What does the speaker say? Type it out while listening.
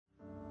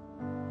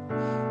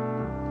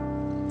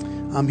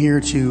I'm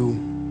here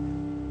to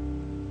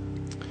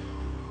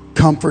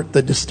comfort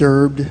the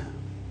disturbed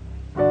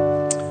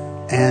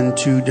and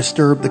to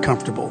disturb the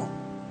comfortable.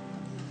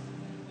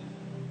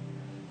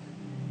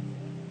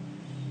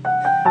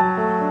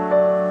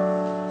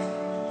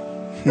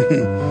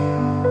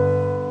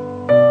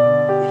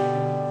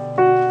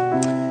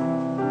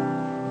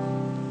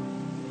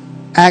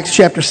 Acts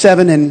chapter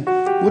 7, and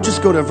we'll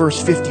just go to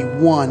verse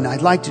 51.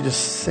 I'd like to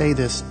just say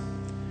this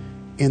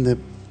in the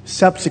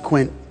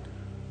subsequent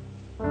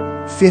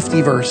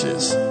 50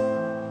 verses.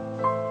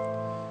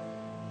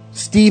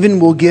 Stephen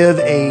will give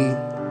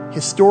a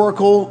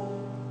historical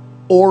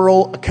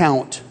oral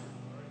account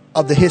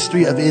of the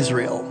history of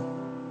Israel.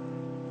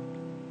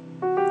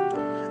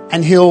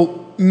 And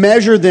he'll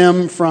measure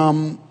them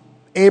from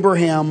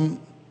Abraham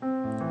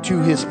to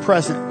his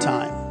present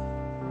time.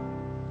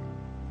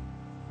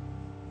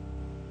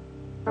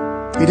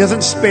 He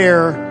doesn't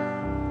spare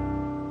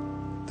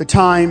the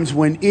times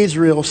when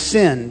Israel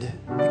sinned,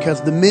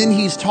 because the men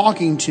he's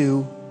talking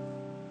to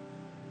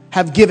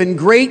have given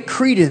great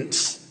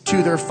credence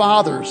to their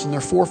fathers and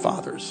their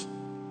forefathers,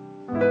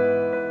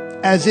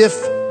 as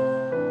if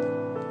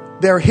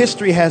their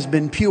history has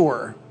been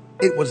pure.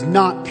 It was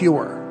not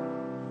pure.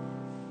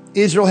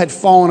 Israel had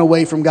fallen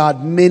away from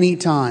God many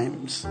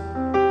times.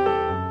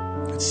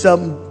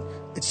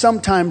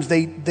 Sometimes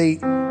they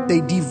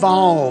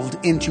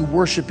devolved into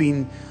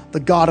worshiping the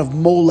god of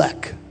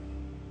Molech.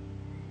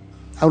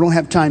 I don't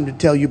have time to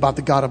tell you about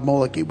the god of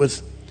Molech. It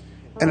was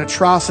an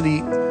atrocity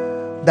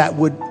that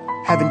would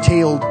have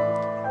entailed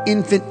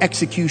infant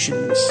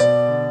executions,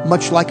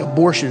 much like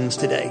abortions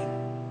today.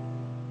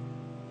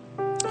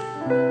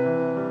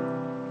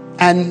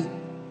 And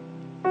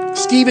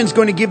Stephen's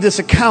going to give this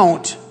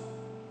account,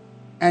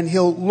 and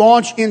he'll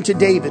launch into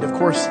David. Of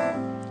course,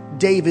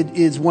 David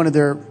is one of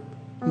their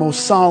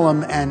most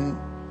solemn and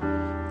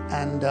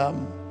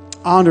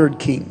honored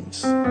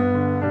kings.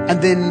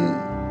 And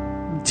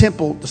then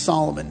temple to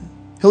Solomon.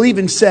 He'll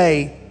even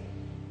say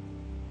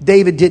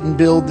David didn't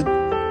build,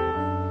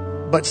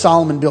 but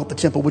Solomon built the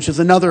temple, which is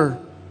another,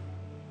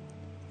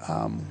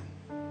 I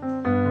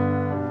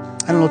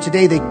don't know,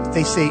 today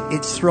they say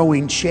it's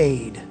throwing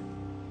shade.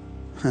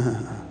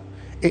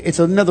 It's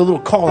another little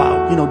call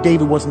out. You know,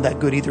 David wasn't that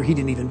good either. He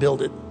didn't even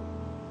build it.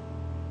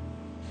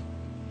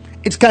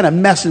 It's kind of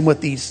messing with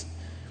these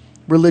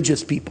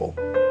religious people.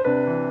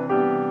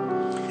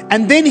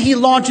 And then he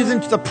launches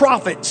into the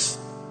prophets.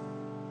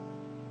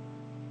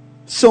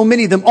 So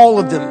many of them, all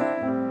of them,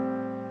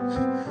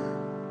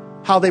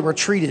 how they were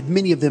treated,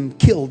 many of them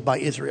killed by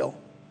Israel.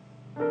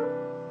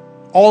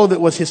 All of it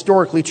was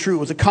historically true. It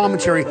was a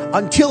commentary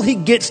until he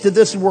gets to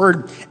this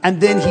word, and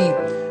then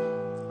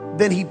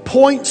he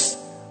points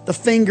the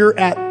finger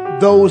at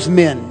those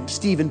men.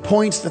 Stephen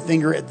points the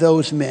finger at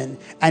those men,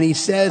 and he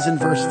says in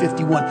verse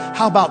 51,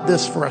 how about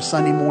this for a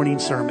Sunday morning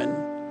sermon?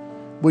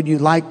 Would you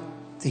like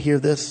to hear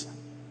this?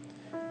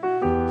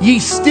 Ye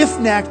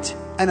stiff-necked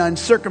and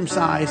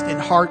uncircumcised in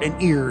heart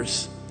and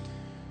ears,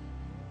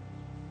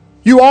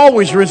 you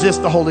always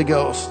resist the Holy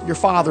Ghost. Your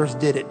fathers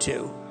did it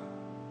too.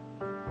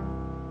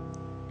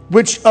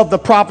 Which of the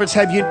prophets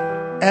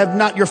have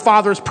not your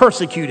fathers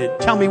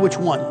persecuted? Tell me which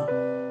one.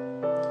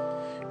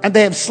 And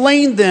they have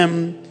slain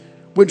them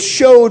which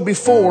showed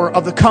before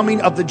of the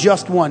coming of the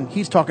just one.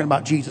 He's talking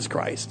about Jesus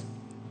Christ.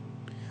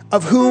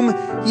 Of whom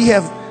ye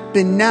have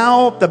been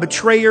now the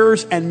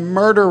betrayers and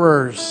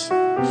murderers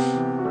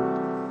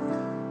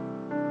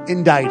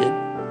indicted.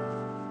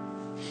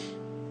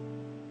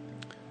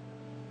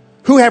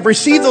 Who have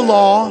received the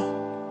law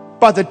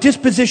by the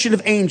disposition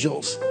of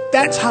angels.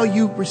 That's how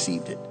you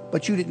received it,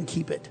 but you didn't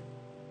keep it.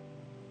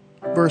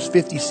 Verse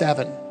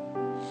 57.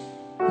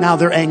 Now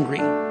they're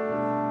angry.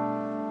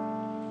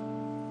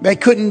 They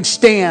couldn't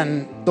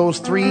stand those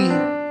 3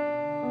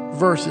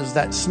 verses,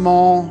 that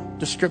small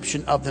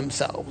description of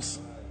themselves.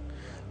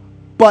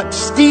 But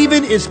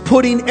Stephen is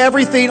putting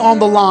everything on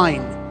the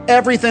line.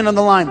 Everything on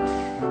the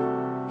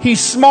line.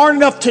 He's smart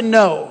enough to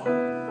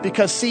know,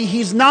 because see,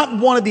 he's not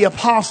one of the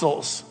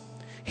apostles.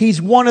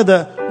 He's one of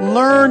the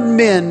learned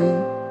men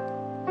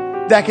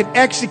that can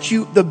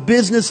execute the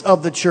business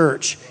of the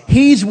church.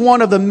 He's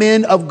one of the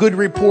men of good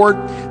report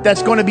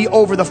that's going to be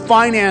over the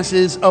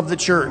finances of the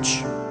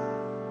church.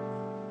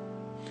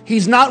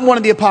 He's not one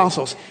of the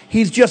apostles.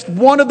 He's just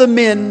one of the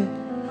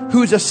men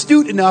who's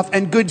astute enough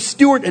and good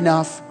steward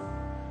enough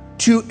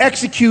to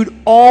execute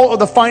all of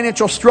the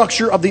financial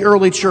structure of the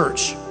early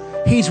church.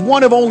 He's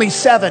one of only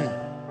 7.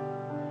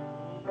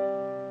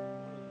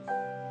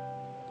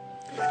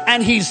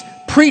 And he's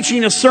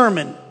preaching a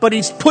sermon, but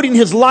he's putting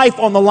his life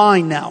on the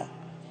line now.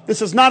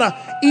 This is not an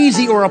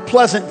easy or a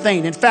pleasant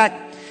thing. In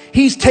fact,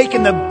 he's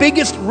taken the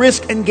biggest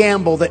risk and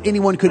gamble that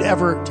anyone could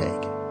ever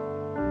take.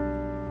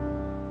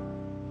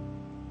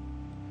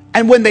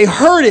 And when they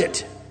heard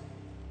it,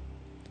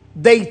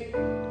 they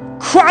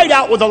cried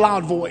out with a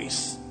loud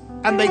voice.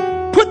 And they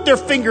put their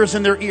fingers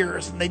in their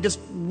ears. And they just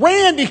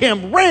ran to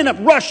him,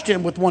 rushed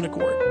him with one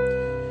accord.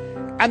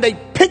 And they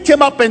picked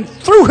him up and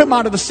threw him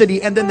out of the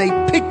city. And then they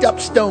picked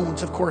up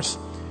stones. Of course,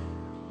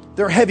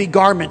 their heavy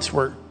garments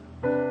were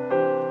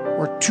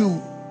were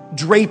too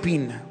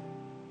draping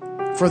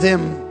for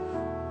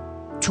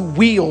them to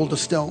wield the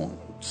stone.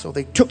 So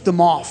they took them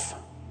off.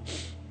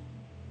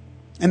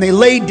 And they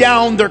laid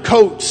down their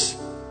coats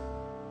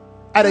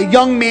at a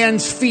young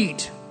man's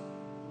feet.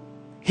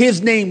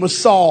 His name was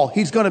Saul.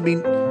 He's going to be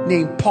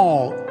named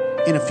Paul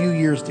in a few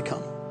years to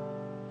come.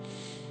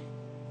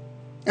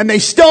 And they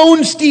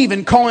stoned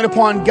Stephen, calling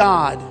upon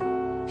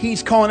God.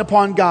 He's calling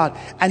upon God.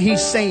 And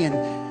he's saying,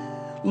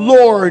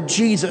 Lord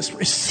Jesus,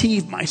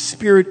 receive my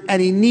spirit.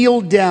 And he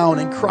kneeled down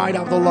and cried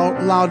out with a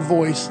loud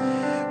voice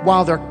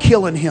while they're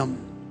killing him,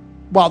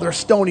 while they're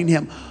stoning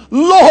him.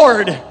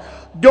 Lord,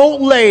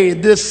 don't lay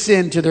this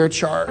sin to their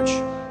charge.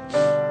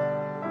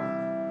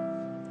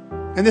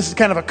 And this is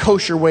kind of a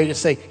kosher way to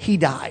say he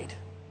died.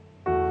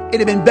 It'd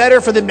have been better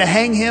for them to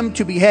hang him,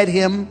 to behead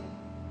him,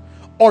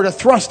 or to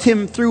thrust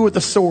him through with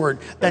a sword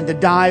than to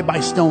die by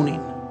stoning.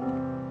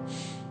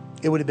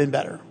 It would have been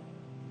better.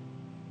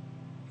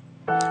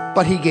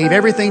 But he gave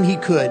everything he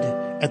could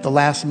at the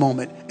last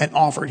moment and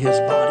offered his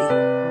body.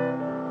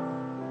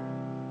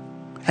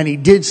 And he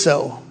did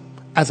so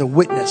as a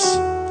witness,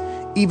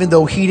 even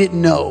though he didn't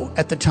know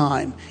at the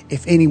time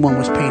if anyone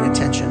was paying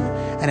attention.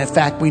 And in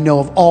fact, we know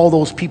of all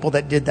those people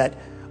that did that,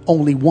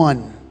 only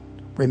one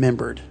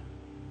remembered.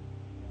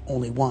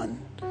 Only one.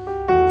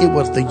 It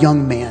was the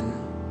young man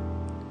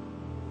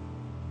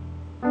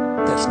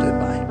that stood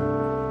by.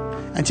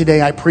 And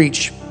today I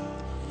preach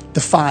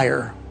the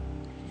fire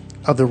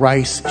of the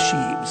rice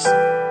sheaves.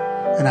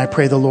 And I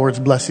pray the Lord's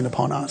blessing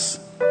upon us.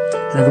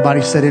 And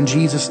everybody said, in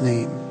Jesus'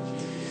 name.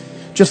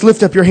 Just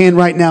lift up your hand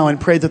right now and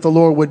pray that the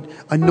Lord would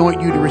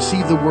anoint you to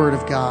receive the word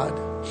of God.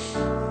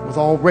 With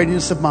all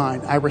readiness of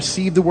mind, I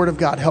receive the word of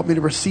God. Help me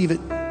to receive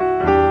it.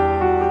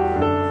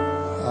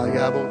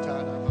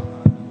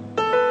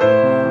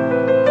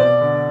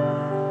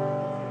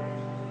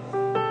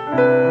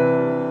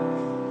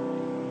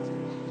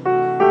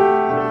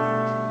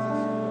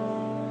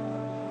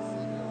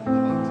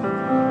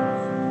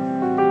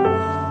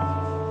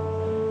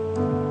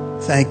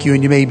 Thank you,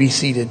 and you may be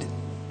seated.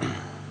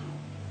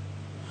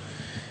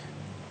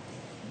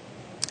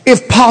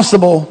 If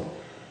possible,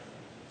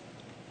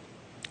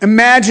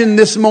 imagine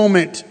this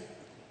moment,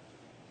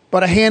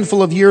 but a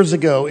handful of years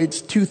ago.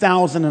 It's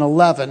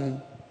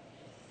 2011,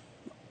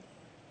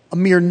 a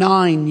mere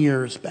 9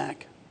 years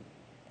back.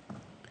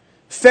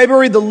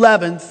 February the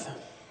 11th,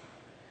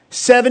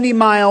 70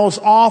 miles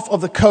off of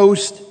the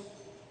coast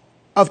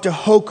of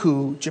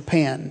Tohoku,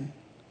 Japan.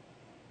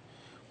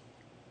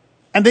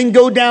 And then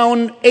go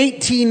down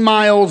 18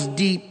 miles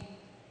deep.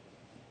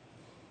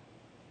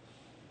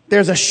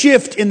 There's a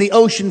shift in the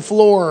ocean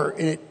floor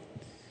and it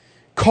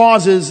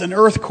causes an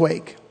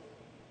earthquake.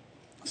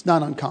 It's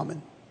not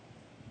uncommon.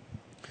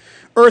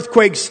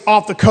 Earthquakes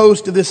off the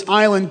coast of this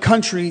island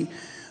country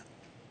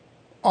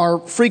are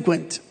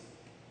frequent.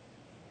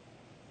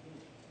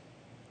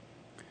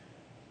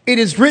 It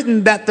is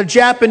written that the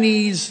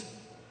Japanese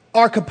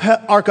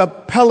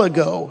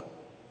archipelago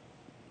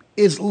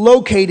is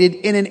located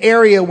in an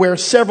area where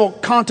several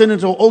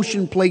continental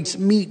ocean plates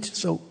meet.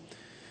 So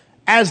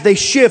as they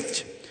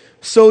shift,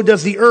 so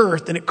does the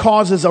earth, and it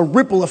causes a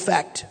ripple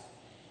effect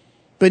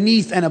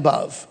beneath and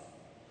above.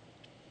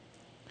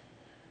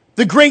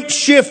 The great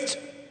shift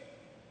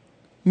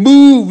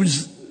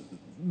moves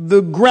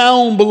the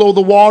ground below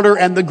the water,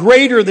 and the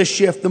greater the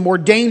shift, the more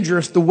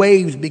dangerous the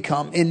waves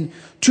become. In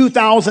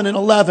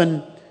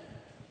 2011,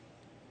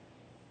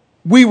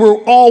 we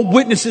were all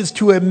witnesses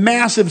to a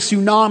massive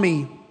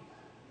tsunami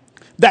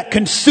that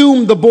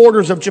consumed the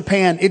borders of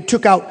Japan. It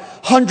took out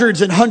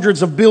hundreds and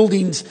hundreds of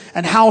buildings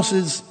and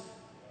houses,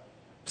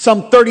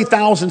 some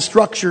 30,000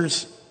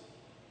 structures.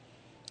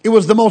 It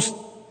was the most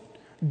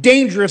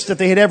dangerous that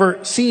they had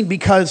ever seen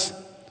because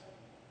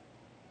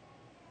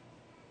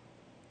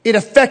it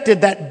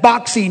affected that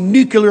Boxy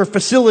nuclear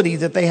facility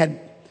that they had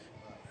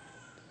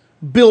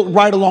built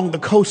right along the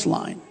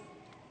coastline.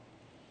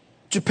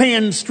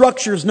 Japan's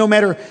structures, no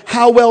matter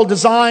how well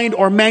designed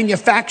or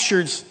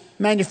manufactured,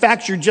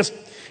 just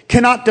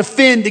cannot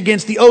defend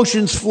against the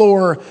ocean's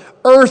floor,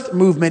 earth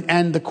movement,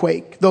 and the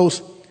quake.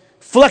 Those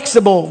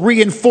flexible,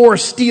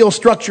 reinforced steel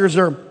structures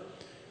they're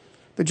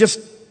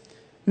just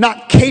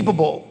not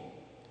capable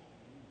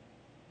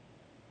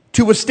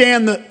to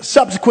withstand the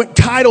subsequent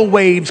tidal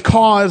waves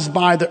caused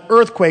by the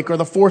earthquake or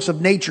the force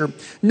of nature.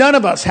 None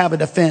of us have a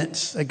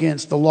defense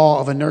against the law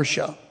of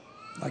inertia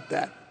like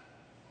that.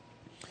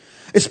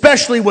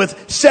 Especially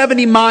with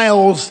 70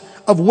 miles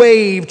of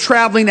wave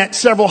traveling at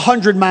several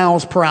hundred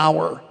miles per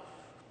hour.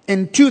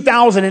 In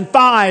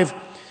 2005,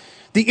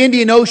 the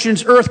Indian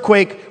Ocean's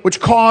earthquake, which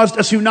caused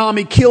a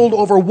tsunami, killed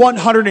over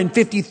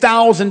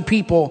 150,000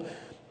 people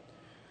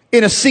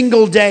in a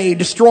single day,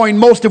 destroying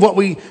most of what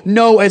we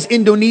know as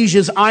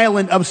Indonesia's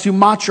island of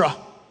Sumatra.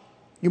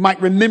 You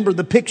might remember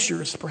the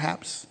pictures,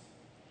 perhaps.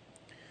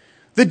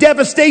 The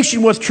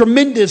devastation was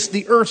tremendous.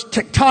 The earth's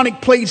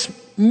tectonic plates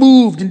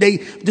moved and they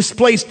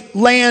displaced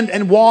land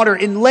and water.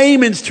 In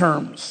layman's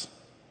terms,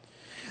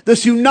 the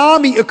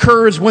tsunami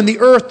occurs when the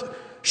earth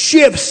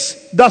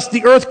shifts, thus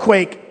the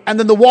earthquake, and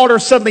then the water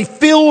suddenly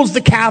fills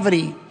the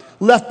cavity,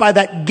 left by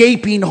that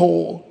gaping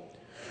hole.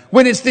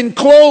 When it's then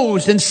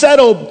closed and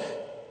settled,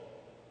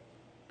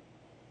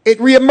 it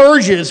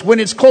reemerges. When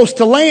it's close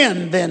to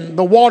land, then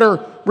the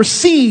water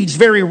recedes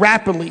very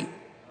rapidly.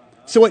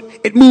 So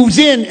it moves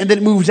in and then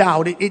it moves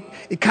out.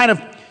 It kind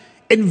of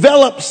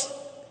envelops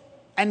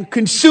and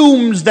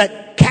consumes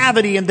that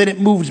cavity and then it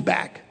moves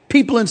back.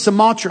 People in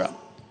Sumatra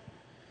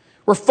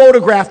were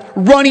photographed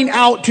running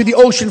out to the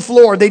ocean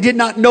floor. They did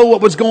not know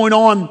what was going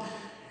on,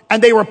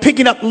 and they were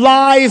picking up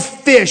live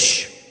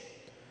fish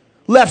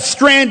left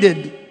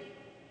stranded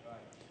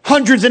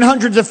hundreds and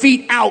hundreds of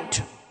feet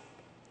out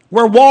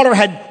where water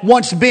had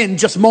once been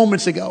just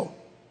moments ago.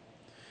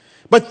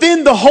 But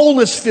then the hole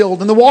is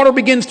filled and the water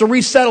begins to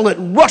resettle. It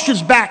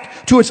rushes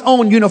back to its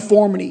own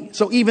uniformity.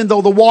 So even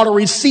though the water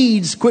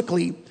recedes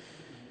quickly,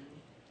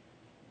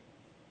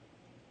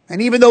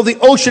 and even though the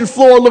ocean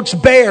floor looks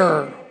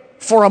bare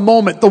for a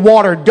moment, the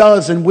water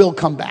does and will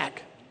come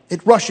back.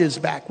 It rushes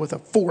back with a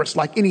force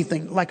like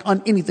anything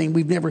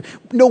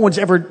no one's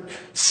ever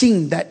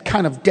seen that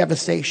kind of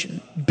devastation.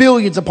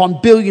 Billions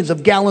upon billions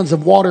of gallons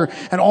of water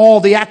and all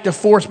the active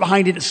force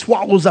behind it, it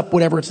swallows up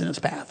whatever is in its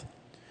path.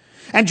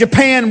 And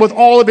Japan, with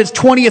all of its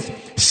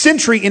 20th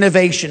century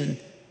innovation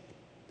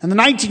and the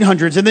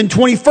 1900s and then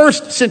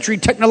 21st century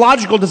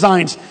technological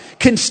designs,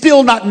 can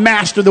still not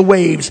master the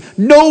waves.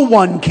 No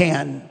one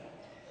can.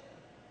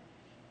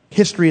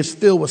 History is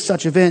filled with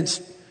such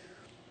events.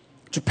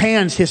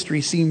 Japan's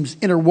history seems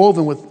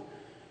interwoven with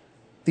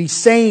these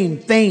same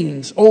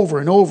things over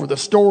and over. The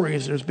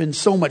stories, there's been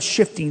so much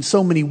shifting,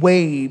 so many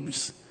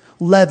waves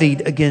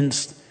levied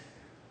against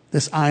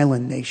this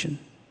island nation.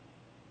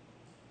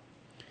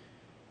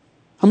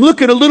 I'm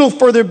looking a little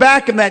further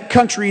back in that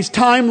country's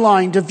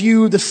timeline to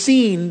view the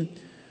scene,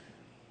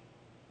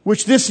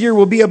 which this year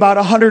will be about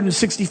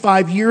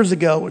 165 years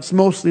ago. It's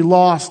mostly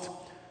lost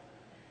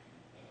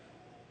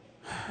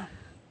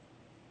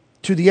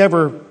to the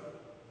ever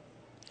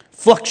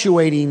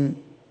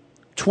fluctuating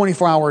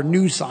 24-hour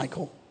news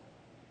cycle.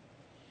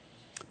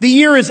 The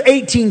year is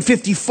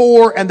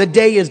 1854 and the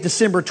day is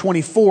December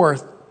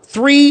 24th.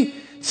 3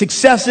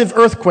 successive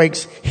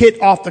earthquakes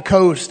hit off the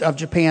coast of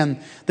Japan.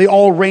 They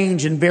all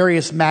range in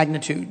various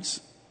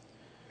magnitudes.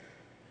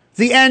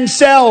 The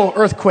Ansel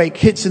earthquake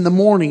hits in the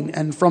morning,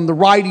 and from the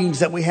writings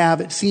that we have,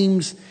 it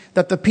seems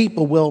that the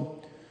people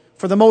will,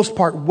 for the most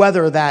part,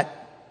 weather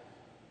that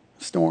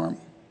storm.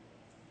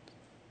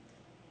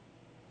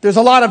 There's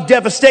a lot of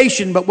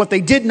devastation, but what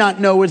they did not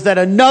know is that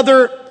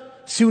another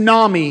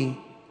tsunami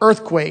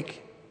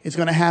earthquake is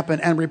going to happen,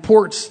 and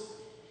reports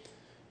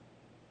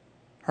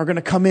are going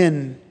to come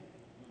in.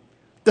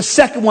 The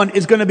second one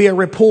is going to be a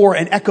rapport,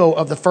 an echo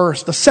of the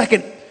first. The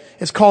second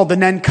is called the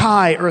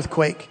Nankai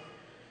earthquake,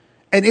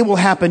 and it will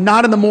happen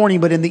not in the morning,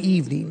 but in the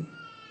evening.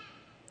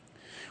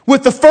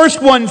 With the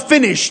first one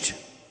finished,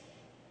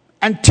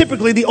 and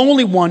typically the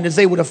only one, as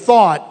they would have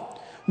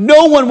thought,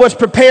 no one was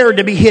prepared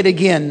to be hit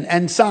again,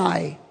 and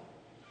Sai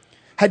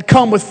had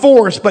come with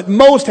force, but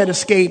most had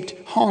escaped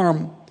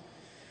harm.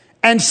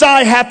 And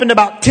Sai happened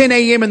about 10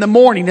 a.m. in the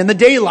morning in the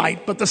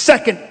daylight, but the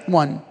second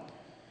one,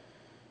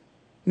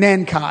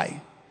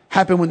 Nankai,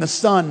 happened when the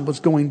sun was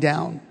going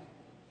down.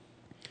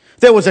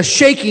 There was a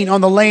shaking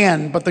on the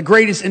land, but the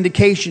greatest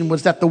indication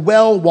was that the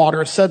well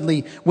water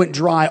suddenly went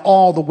dry.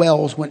 All the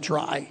wells went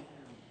dry.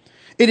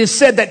 It is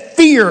said that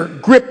fear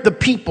gripped the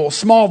people.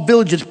 Small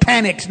villages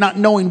panicked, not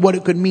knowing what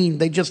it could mean.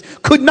 They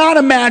just could not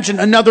imagine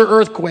another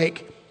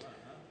earthquake.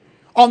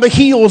 On the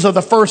heels of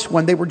the first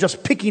one, they were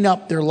just picking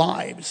up their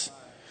lives.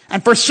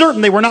 And for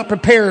certain, they were not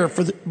prepared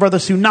for the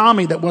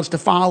tsunami that was to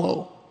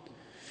follow.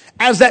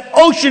 As that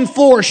ocean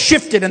floor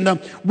shifted and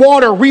the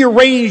water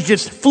rearranged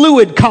its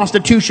fluid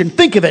constitution,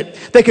 think of it,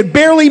 they could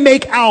barely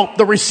make out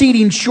the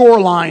receding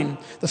shoreline,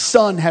 the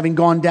sun having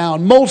gone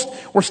down. Most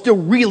were still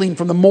reeling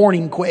from the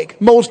morning quake.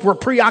 Most were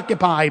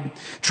preoccupied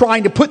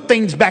trying to put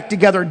things back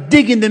together,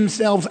 digging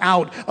themselves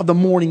out of the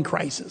morning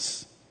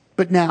crisis.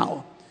 But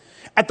now,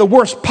 at the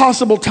worst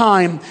possible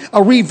time,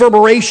 a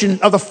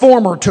reverberation of the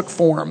former took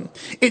form.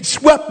 It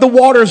swept the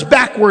waters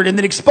backward and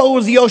then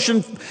exposed the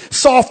ocean's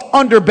soft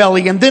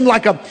underbelly. And then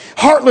like a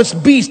heartless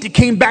beast, it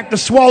came back to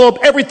swallow up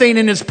everything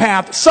in its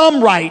path.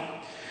 Some write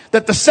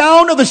that the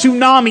sound of the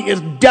tsunami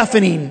is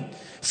deafening.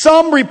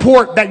 Some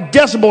report that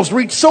decibels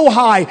reach so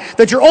high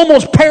that you're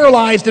almost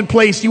paralyzed in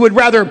place. You would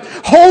rather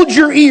hold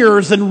your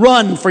ears than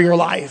run for your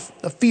life.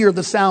 The fear of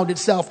the sound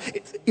itself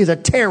is a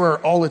terror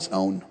all its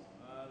own.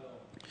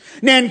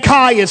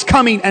 Nankai is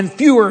coming, and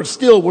fewer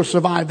still will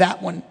survive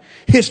that one.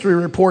 History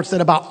reports that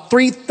about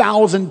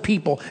 3,000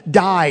 people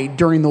died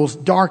during those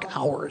dark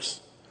hours.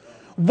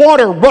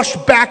 Water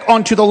rushed back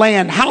onto the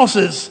land.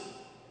 Houses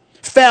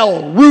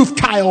fell. Roof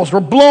tiles were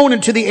blown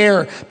into the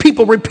air.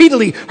 People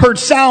repeatedly heard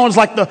sounds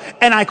like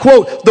and I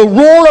quote, the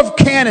roar of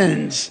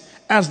cannons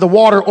as the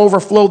water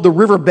overflowed the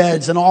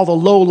riverbeds and all the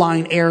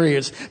low-lying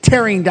areas,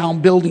 tearing down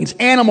buildings.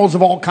 Animals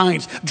of all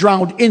kinds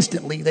drowned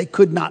instantly. They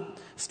could not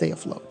stay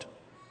afloat.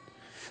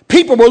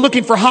 People were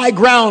looking for high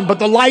ground, but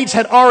the lights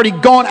had already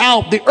gone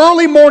out. The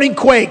early morning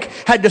quake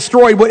had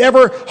destroyed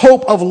whatever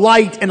hope of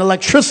light and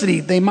electricity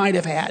they might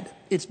have had.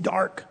 It's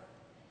dark.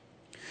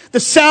 The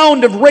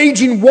sound of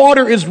raging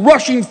water is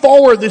rushing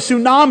forward. The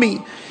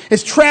tsunami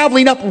is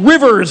traveling up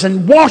rivers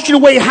and washing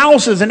away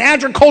houses and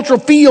agricultural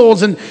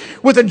fields, and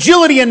with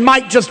agility and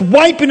might just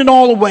wiping it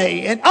all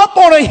away. And up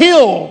on a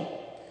hill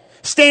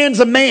stands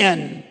a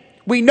man.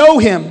 We know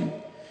him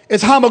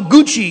as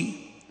Hamaguchi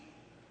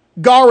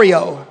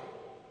Gario.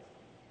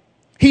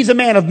 He's a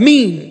man of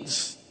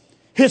means.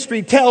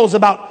 History tells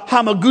about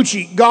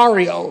Hamaguchi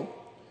Gario.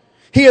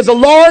 He has a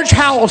large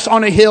house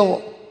on a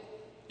hill,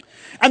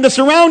 and the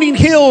surrounding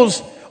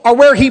hills are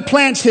where he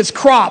plants his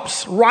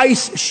crops.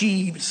 Rice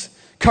sheaves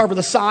cover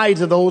the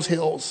sides of those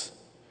hills.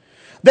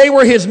 They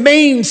were his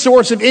main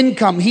source of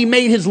income. He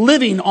made his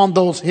living on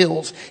those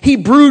hills. He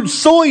brewed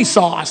soy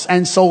sauce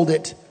and sold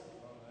it.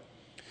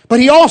 But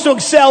he also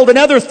excelled in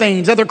other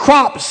things, other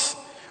crops.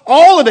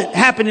 All of it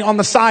happening on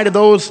the side of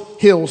those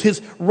hills.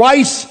 His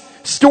rice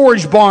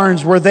storage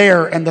barns were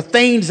there, and the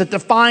things that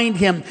defined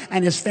him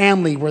and his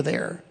family were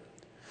there.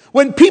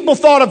 When people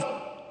thought of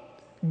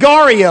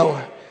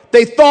Gario,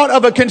 they thought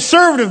of a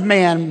conservative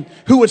man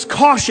who was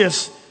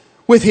cautious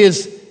with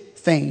his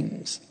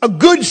things. A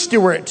good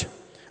steward,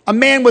 a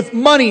man with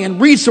money and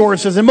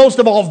resources, and most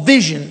of all,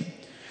 vision.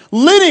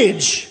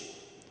 Lineage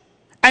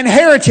and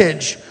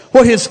heritage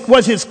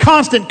was his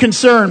constant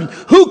concern.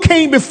 Who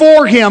came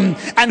before him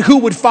and who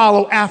would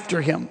follow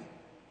after him?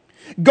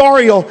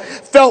 Gario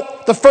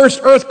felt the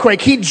first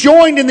earthquake. He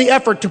joined in the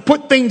effort to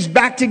put things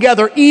back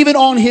together, even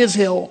on his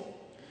hill.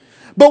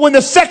 But when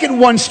the second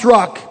one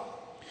struck,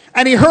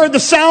 and he heard the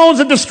sounds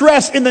of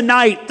distress in the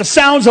night, the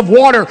sounds of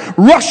water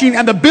rushing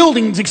and the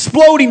buildings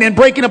exploding and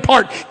breaking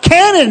apart,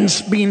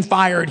 cannons being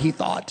fired, he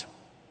thought.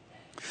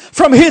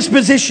 From his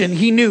position,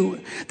 he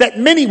knew that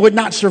many would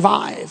not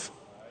survive.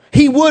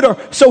 He would, or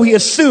so he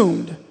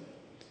assumed.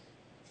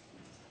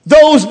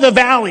 Those in the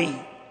valley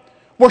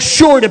were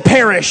sure to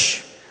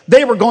perish.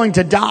 They were going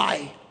to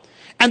die.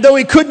 And though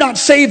he could not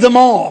save them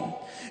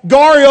all,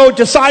 Gario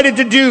decided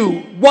to do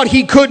what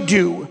he could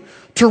do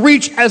to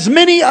reach as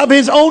many of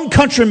his own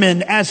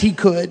countrymen as he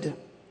could.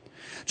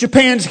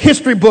 Japan's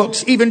history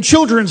books, even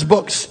children's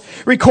books,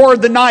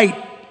 record the night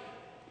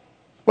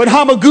when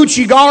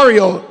Hamaguchi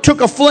Gario took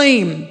a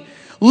flame,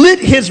 lit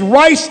his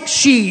rice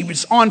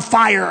sheaves on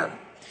fire.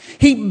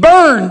 He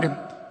burned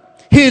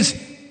his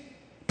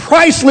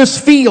priceless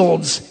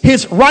fields,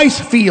 his rice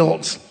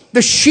fields,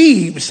 the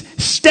sheaves,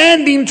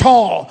 standing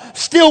tall,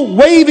 still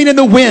waving in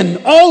the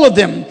wind, all of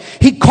them.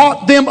 He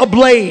caught them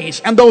ablaze,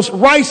 and those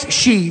rice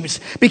sheaves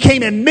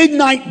became a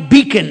midnight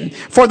beacon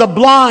for the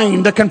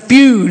blind, the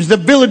confused, the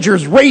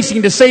villagers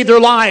racing to save their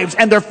lives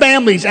and their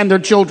families and their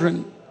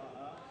children.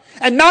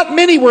 And not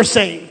many were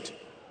saved.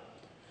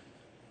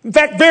 In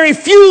fact, very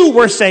few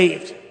were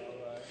saved.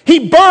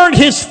 He burned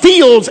his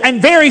fields,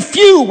 and very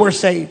few were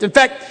saved. In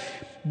fact,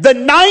 the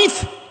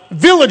 9th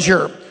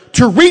villager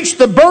to reach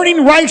the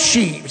burning rice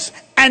sheaves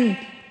and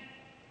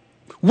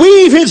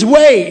weave his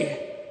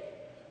way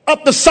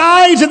up the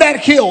sides of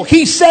that hill,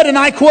 he said, and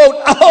I quote,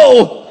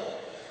 "Oh,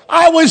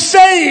 I was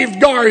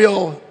saved,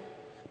 Gario,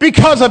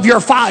 because of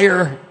your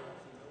fire."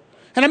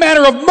 In a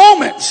matter of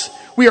moments,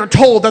 we are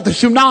told that the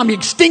tsunami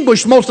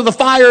extinguished most of the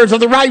fires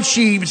of the rice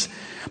sheaves,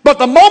 but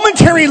the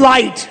momentary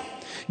light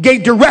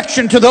gave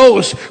direction to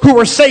those who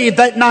were saved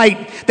that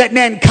night that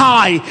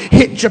Nankai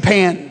hit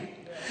Japan.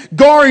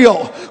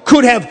 Gario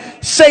could have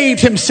saved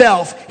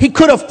himself. He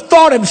could have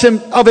thought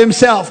of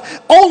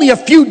himself. Only a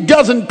few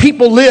dozen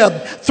people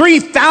lived.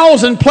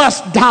 3,000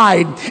 plus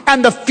died.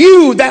 And the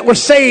few that were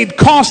saved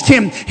cost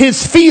him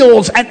his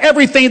fields and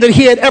everything that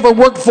he had ever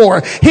worked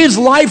for. His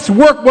life's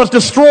work was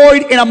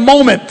destroyed in a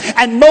moment,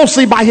 and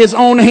mostly by his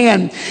own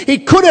hand. He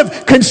could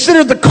have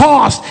considered the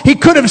cost. He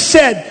could have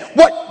said,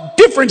 what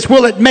difference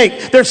will it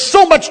make? There's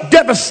so much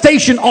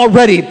devastation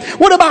already.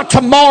 What about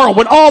tomorrow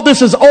when all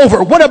this is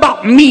over? What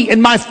about me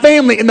and my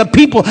family and the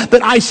people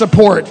that I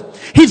support?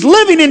 He's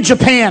living in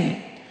Japan.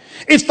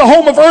 It's the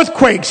home of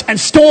earthquakes and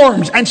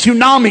storms and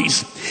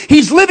tsunamis.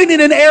 He's living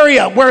in an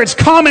area where it's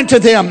common to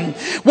them.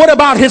 What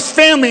about his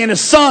family and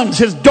his sons,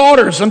 his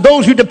daughters, and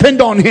those who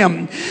depend on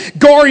him?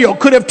 Gario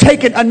could have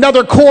taken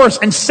another course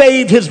and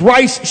saved his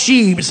rice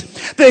sheaves.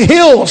 The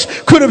hills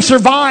could have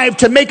survived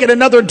to make it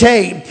another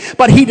day.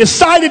 But he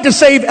decided to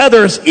save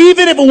others,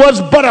 even if it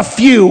was but a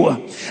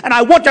few. And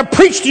I want to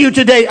preach to you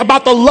today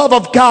about the love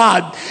of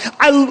God.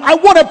 I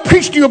want to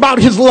preach to you about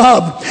his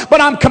love,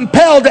 but I'm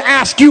compelled to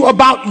ask you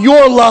about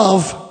your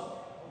love.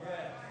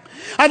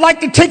 I'd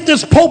like to take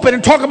this pulpit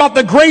and talk about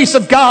the grace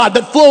of God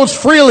that flows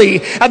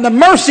freely and the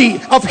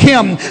mercy of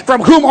him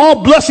from whom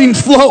all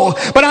blessings flow.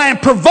 But I am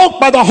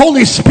provoked by the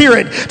Holy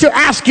Spirit to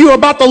ask you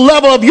about the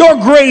level of your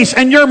grace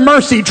and your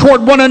mercy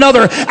toward one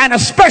another, and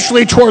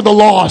especially toward the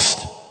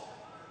lost.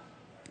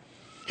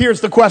 Here's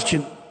the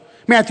question.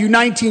 Matthew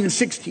 19 and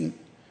 16.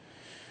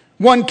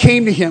 One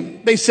came to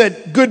him. They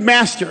said, "Good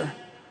master,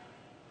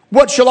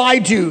 what shall I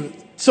do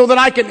so that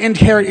I can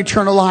inherit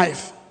eternal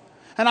life?"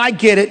 And I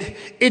get it.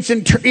 It's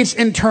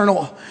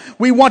internal.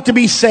 We want to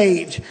be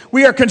saved.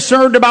 We are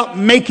concerned about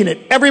making it.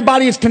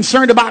 Everybody is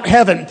concerned about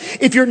heaven.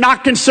 If you're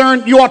not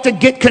concerned, you ought to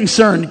get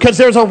concerned, because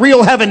there's a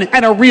real heaven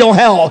and a real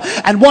hell.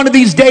 And one of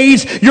these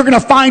days, you're going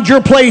to find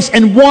your place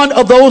in one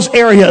of those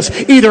areas,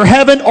 either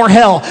heaven or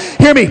hell.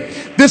 Hear me.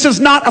 This is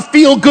not a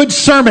feel-good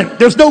sermon.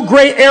 There's no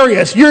gray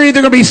areas. You're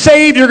either going to be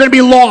saved or you're going to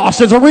be lost.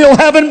 There's a real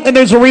heaven and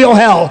there's a real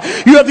hell.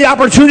 You have the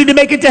opportunity to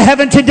make it to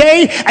heaven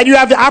today, and you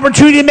have the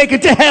opportunity to make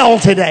it to hell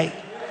today.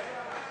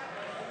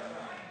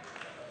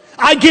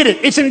 I get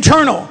it. It's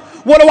internal.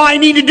 What do I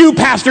need to do,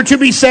 Pastor, to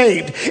be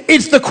saved?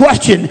 It's the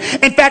question.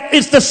 In fact,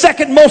 it's the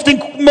second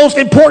most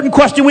important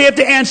question we have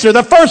to answer.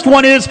 The first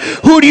one is,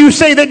 who do you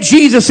say that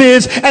Jesus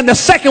is? And the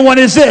second one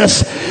is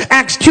this,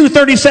 Acts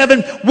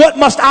 2:37, what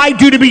must I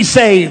do to be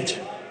saved?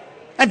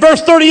 And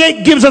verse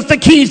 38 gives us the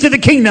keys to the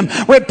kingdom.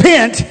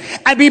 Repent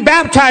and be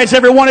baptized,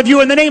 every one of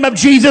you, in the name of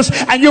Jesus,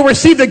 and you'll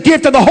receive the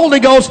gift of the Holy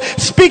Ghost,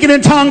 speaking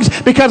in tongues,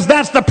 because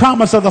that's the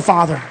promise of the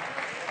Father.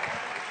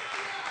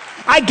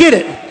 I get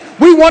it.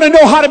 We want to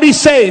know how to be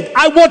saved.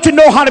 I want to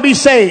know how to be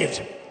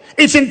saved.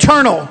 It's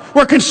internal.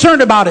 We're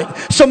concerned about it.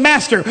 So,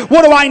 Master,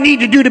 what do I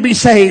need to do to be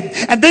saved?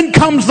 And then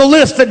comes the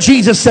list that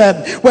Jesus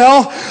said.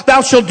 Well,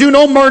 thou shalt do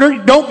no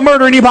murder. Don't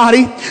murder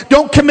anybody.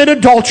 Don't commit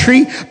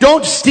adultery.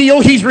 Don't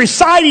steal. He's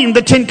reciting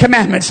the 10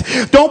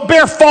 commandments. Don't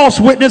bear false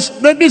witness.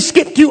 Let me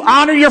skip to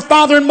honor your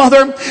father and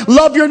mother.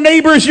 Love your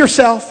neighbor as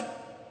yourself.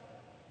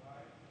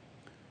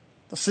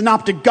 The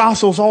synoptic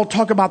gospels all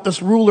talk about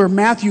this ruler.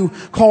 Matthew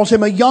calls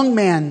him a young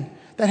man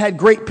that had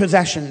great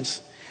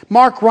possessions.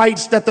 Mark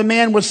writes that the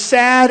man was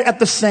sad at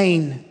the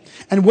saying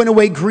and went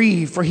away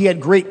grieved, for he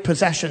had great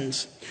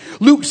possessions.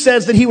 Luke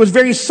says that he was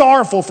very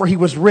sorrowful, for he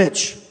was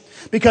rich,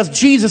 because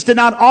Jesus did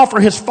not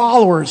offer his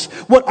followers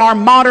what our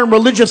modern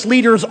religious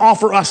leaders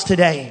offer us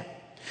today.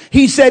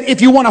 He said, if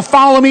you want to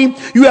follow me,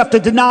 you have to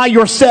deny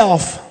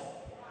yourself.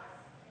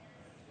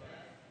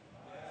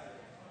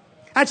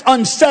 That's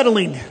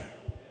unsettling.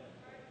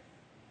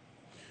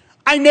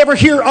 I never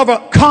hear of a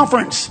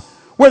conference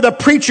where the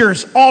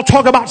preachers all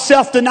talk about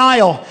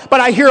self-denial.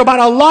 But I hear about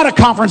a lot of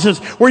conferences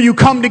where you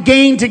come to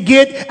gain, to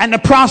get, and to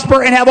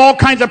prosper, and have all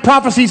kinds of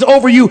prophecies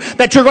over you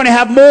that you're going to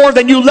have more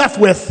than you left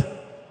with.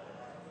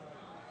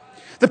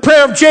 The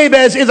prayer of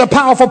Jabez is a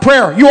powerful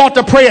prayer. You ought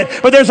to pray it.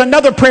 But there's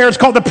another prayer. It's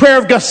called the prayer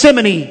of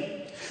Gethsemane.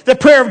 The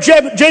prayer of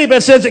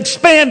Jabez says,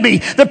 expand me.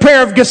 The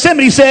prayer of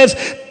Gethsemane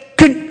says,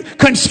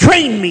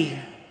 constrain me.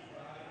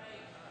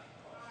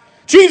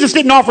 Jesus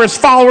didn't offer his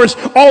followers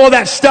all of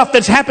that stuff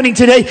that's happening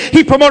today.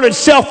 He promoted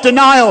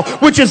self-denial,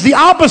 which is the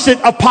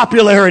opposite of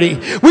popularity.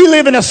 We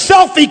live in a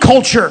selfie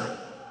culture,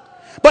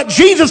 but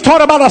Jesus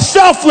taught about a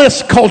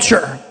selfless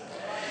culture.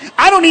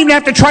 I don't even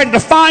have to try to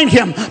define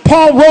him.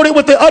 Paul wrote it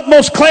with the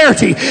utmost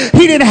clarity.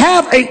 He didn't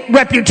have a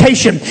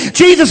reputation.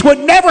 Jesus would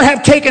never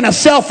have taken a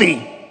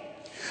selfie.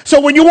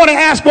 So when you want to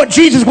ask what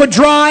Jesus would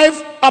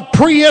drive, a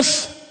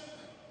Prius,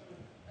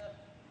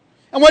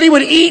 and what he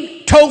would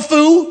eat,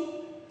 tofu,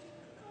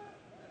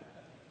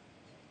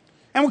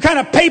 and what kind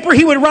of paper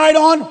he would write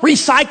on,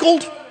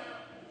 recycled.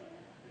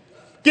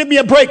 Give me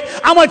a break.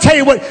 I'm going to tell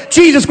you what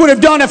Jesus would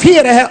have done if he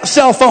had a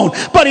cell phone.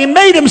 But he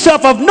made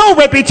himself of no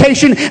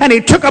reputation, and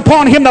he took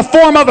upon him the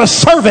form of a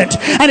servant,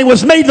 and he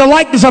was made in the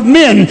likeness of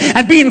men.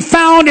 And being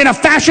found in a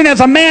fashion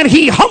as a man,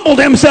 he humbled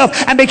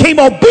himself and became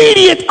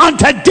obedient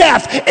unto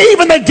death,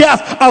 even the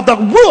death of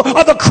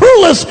the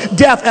cruelest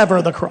death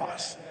ever, the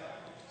cross.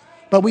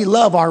 But we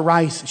love our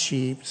rice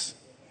sheaves.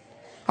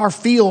 Our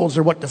fields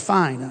are what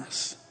define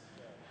us.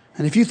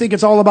 And if you think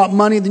it's all about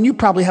money, then you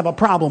probably have a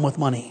problem with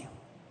money.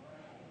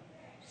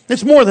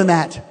 It's more than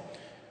that.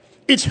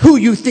 It's who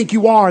you think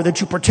you are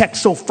that you protect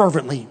so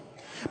fervently.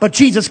 But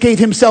Jesus gave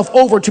himself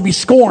over to be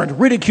scorned,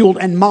 ridiculed,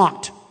 and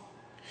mocked.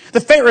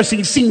 The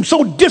Pharisees seem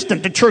so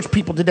distant to church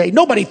people today.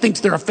 Nobody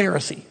thinks they're a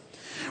Pharisee.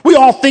 We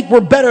all think we're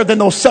better than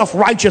those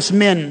self-righteous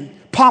men,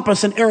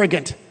 pompous and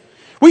arrogant.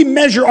 We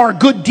measure our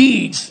good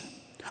deeds,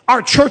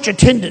 our church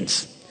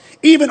attendance,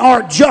 even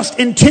our just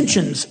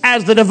intentions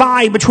as the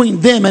divide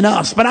between them and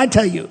us. But I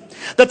tell you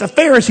that the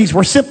Pharisees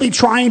were simply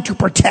trying to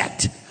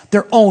protect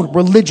their own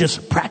religious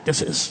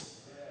practices.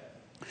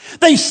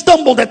 They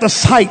stumbled at the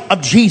sight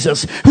of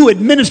Jesus, who had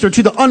ministered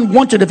to the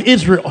unwanted of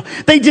Israel.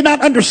 They did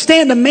not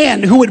understand a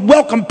man who would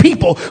welcome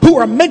people who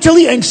are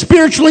mentally and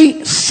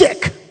spiritually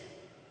sick.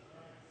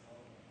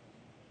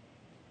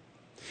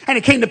 And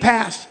it came to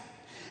pass,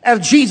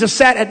 as Jesus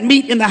sat at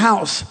meat in the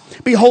house,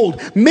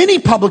 behold, many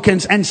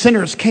publicans and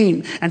sinners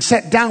came and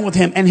sat down with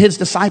him and his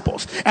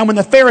disciples. And when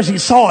the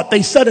Pharisees saw it,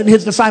 they said unto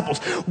his disciples,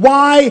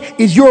 why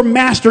is your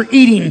master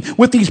eating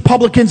with these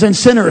publicans and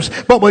sinners?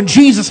 But when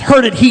Jesus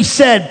heard it, he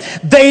said,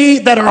 they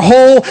that are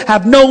whole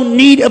have no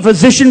need of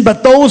physician,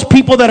 but those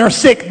people that are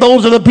sick,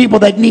 those are the people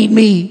that need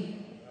me.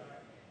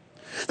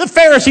 The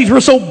Pharisees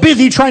were so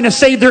busy trying to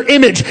save their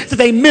image that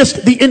they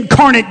missed the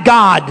incarnate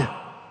God.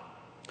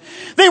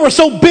 They were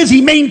so busy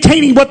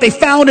maintaining what they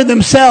found in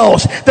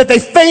themselves that they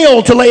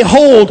failed to lay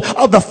hold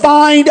of the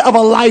find of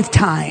a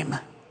lifetime.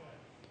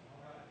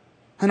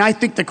 And I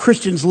think the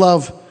Christians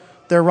love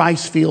their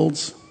rice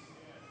fields.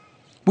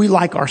 We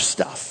like our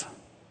stuff.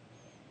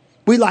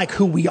 We like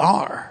who we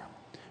are.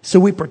 So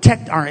we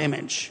protect our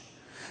image.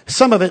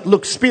 Some of it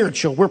looks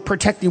spiritual. We're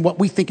protecting what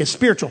we think is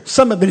spiritual.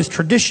 Some of it is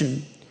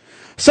tradition.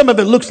 Some of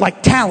it looks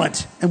like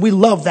talent, and we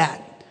love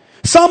that.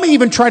 Some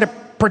even try to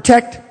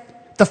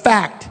protect the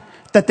fact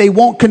that they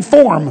won't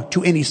conform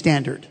to any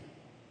standard.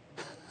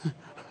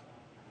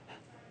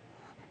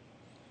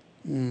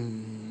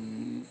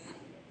 And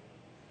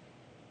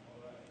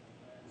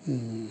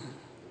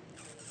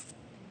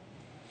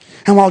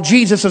while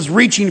Jesus is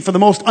reaching for the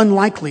most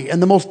unlikely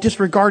and the most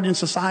disregarded in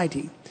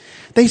society,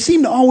 they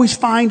seem to always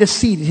find a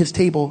seat at his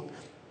table.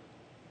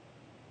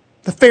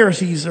 The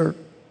Pharisees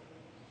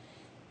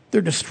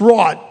they're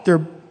distraught.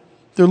 They're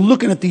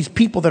looking at these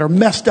people that are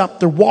messed up.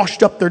 They're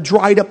washed up. They're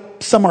dried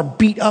up. Some are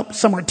beat up.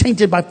 Some are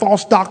tainted by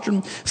false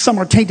doctrine. Some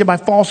are tainted by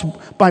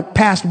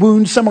past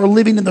wounds. Some are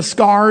living in the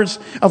scars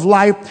of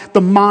life,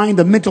 the mind,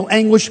 the mental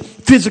anguish,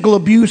 physical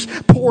abuse,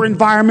 poor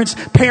environments.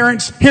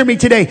 Parents, hear me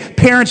today.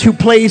 Parents who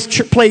play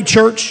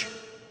church.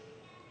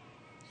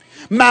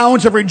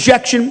 Mounds of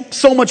rejection,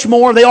 so much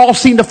more. They all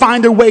seem to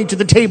find their way to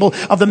the table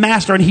of the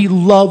Master, and he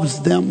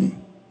loves them.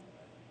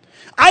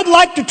 I'd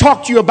like to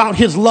talk to you about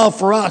his love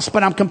for us,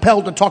 but I'm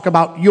compelled to talk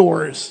about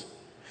yours.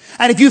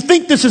 And if you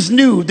think this is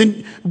new,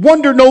 then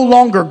wonder no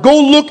longer.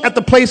 Go look at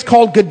the place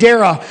called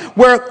Gadara,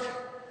 where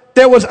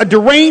there was a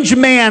deranged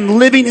man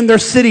living in their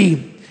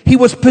city. He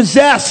was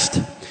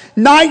possessed.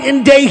 Night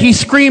and day he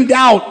screamed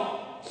out.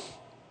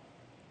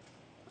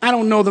 I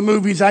don't know the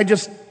movies. I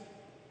just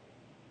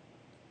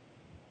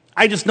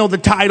know the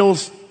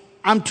titles.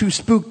 I'm too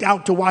spooked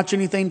out to watch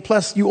anything.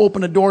 Plus, you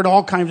open a door to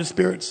all kinds of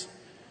spirits.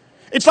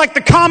 It's like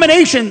the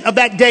combination of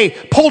that day.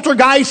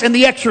 Poltergeist and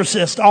The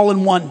Exorcist all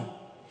in one.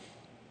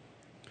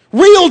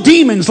 Real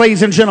demons,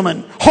 ladies and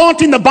gentlemen,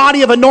 haunting the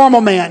body of a normal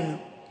man.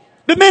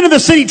 The men of the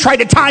city tried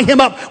to tie him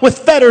up with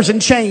fetters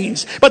and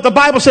chains. But the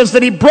Bible says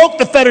that he broke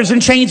the fetters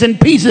and chains in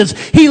pieces.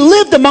 He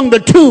lived among the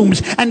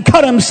tombs and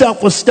cut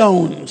himself with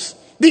stones.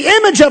 The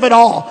image of it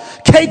all,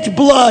 caked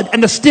blood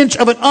and the stench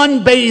of an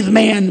unbathed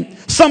man,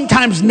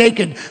 sometimes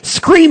naked,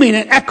 screaming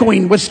and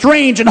echoing with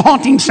strange and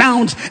haunting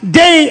sounds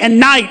day and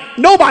night.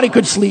 Nobody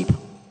could sleep.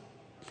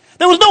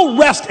 There was no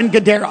rest in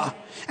Gadara.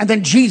 And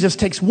then Jesus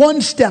takes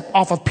one step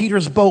off of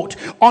Peter's boat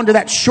onto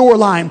that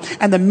shoreline,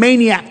 and the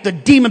maniac, the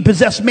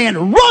demon-possessed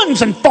man,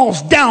 runs and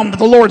falls down to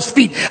the Lord's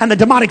feet, and the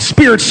demonic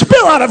spirits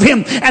spill out of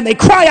him, and they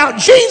cry out,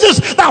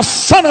 "Jesus, thou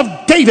son of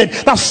David,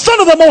 thou son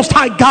of the Most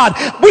High God,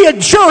 we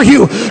adjure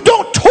you,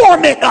 don't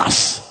torment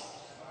us."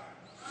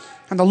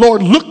 And the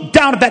Lord looked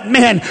down at that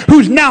man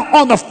who's now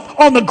on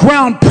the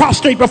ground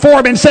prostrate before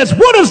him and says,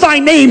 "What is thy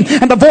name?"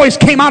 And the voice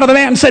came out of the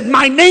man and said,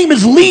 "My name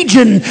is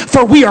Legion,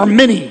 for we are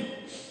many."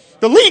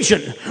 The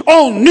legion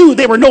all knew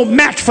they were no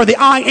match for the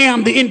I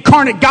Am, the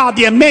incarnate God,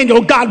 the Emmanuel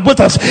God with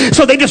us.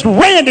 So they just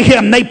ran to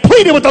him. They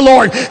pleaded with the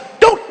Lord,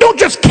 don't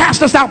just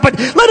cast us out, but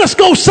let us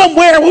go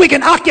somewhere where we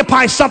can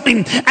occupy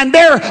something. And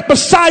there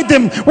beside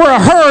them were a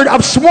herd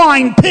of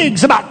swine,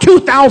 pigs, about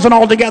 2,000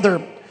 altogether.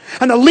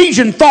 And the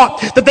legion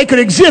thought that they could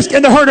exist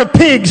in the herd of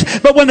pigs.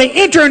 But when they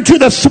enter into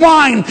the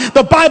swine,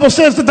 the Bible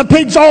says that the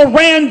pigs all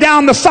ran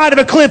down the side of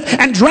a cliff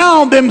and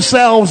drowned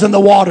themselves in the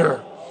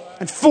water.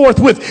 And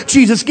forthwith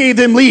Jesus gave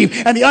them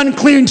leave, and the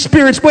unclean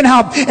spirits went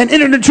out and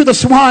entered into the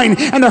swine,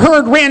 and the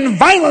herd ran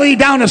violently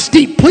down a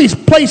steep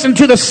place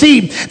into the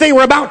sea. They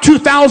were about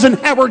 2,000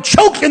 and were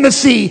choked in the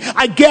sea.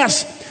 I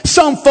guess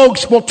some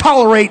folks will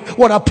tolerate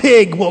what a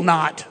pig will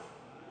not.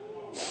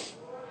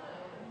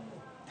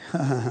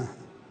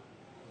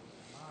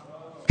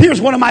 Here's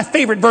one of my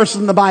favorite verses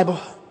in the Bible.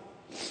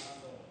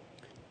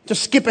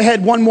 Just skip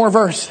ahead one more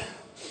verse.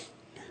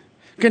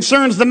 It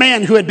concerns the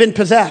man who had been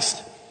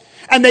possessed.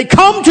 And they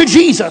come to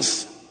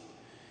Jesus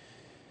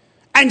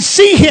and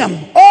see him,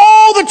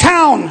 all the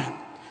town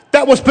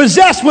that was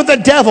possessed with the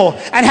devil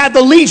and had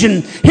the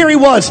legion. Here he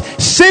was,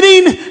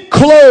 sitting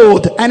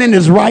clothed and in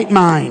his right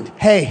mind.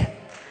 Hey,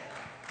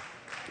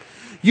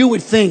 you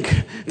would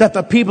think that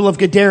the people of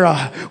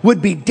Gadara would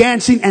be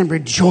dancing and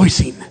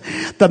rejoicing.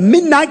 The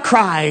midnight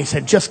cries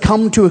had just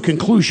come to a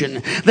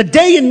conclusion. The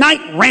day and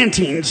night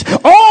rantings,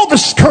 all the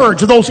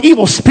scourge of those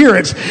evil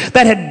spirits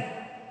that had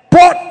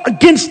brought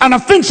against an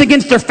offense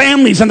against their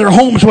families and their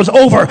homes was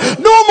over.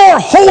 No more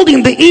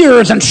holding the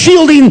ears and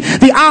shielding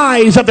the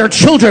eyes of their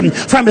children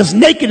from his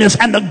nakedness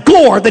and the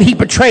gore that he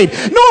betrayed.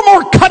 No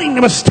more cutting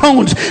them with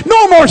stones.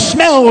 No more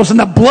smells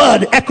and the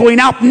blood echoing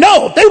out.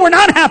 No, they were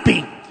not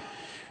happy.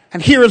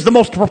 And here is the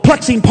most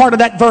perplexing part of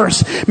that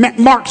verse.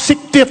 Mark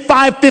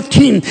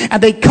 5:15.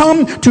 And they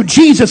come to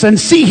Jesus and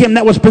see him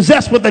that was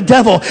possessed with the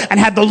devil and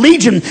had the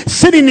legion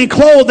sitting and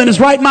clothed in his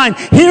right mind.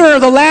 Here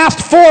are the last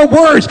four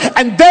words.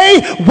 And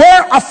they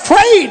were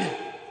afraid.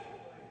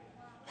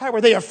 Why were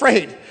they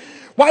afraid?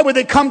 Why would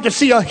they come to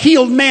see a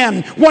healed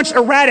man, once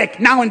erratic,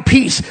 now in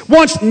peace,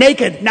 once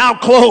naked, now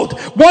clothed,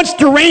 once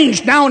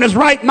deranged, now in his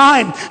right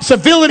mind?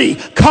 Civility,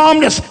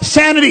 calmness,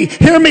 sanity.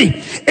 Hear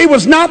me. It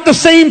was not the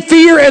same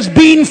fear as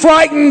being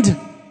frightened.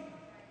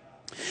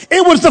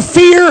 It was the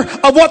fear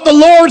of what the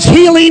Lord's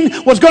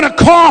healing was going to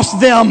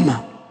cost them.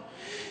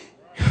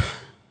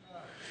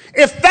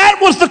 If that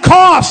was the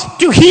cost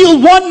to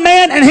heal one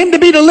man and him to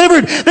be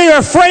delivered, they are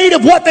afraid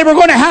of what they were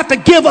going to have to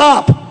give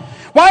up.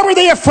 Why were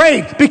they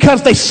afraid?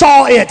 Because they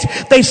saw it.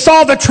 They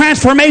saw the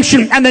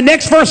transformation. And the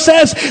next verse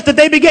says that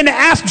they began to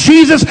ask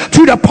Jesus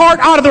to depart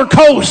out of their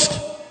coast.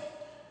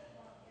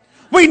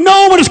 We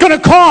know what it's going to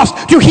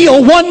cost to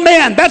heal one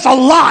man. That's a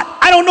lot.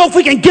 I don't know if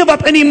we can give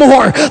up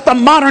anymore. The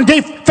modern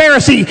day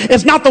Pharisee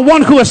is not the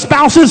one who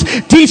espouses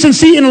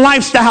decency in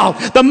lifestyle.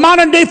 The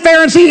modern day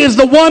Pharisee is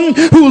the one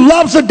who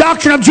loves the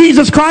doctrine of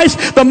Jesus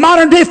Christ. The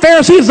modern day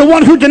Pharisee is the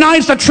one who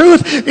denies the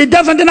truth. It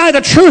doesn't deny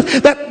the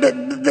truth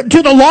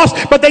to the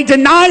lost, but they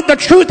deny the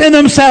truth in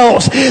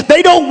themselves.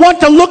 They don't want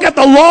to look at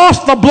the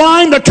lost, the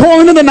blind, the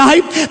torn in the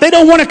night. They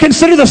don't want to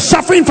consider the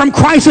suffering from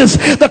crisis,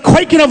 the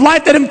quaking of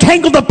life that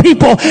entangled the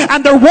people.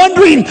 And they're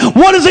wondering,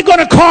 what is it going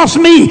to cost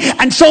me?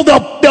 And so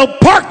they'll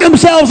park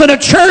themselves in a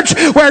church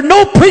where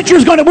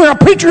a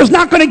preacher is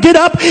not going to get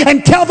up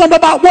and tell them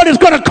about what it's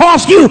going to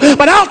cost you.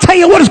 But I'll tell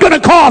you what it's going to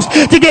cost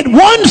to get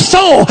one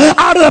soul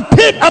out of the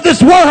pit of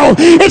this world.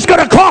 It's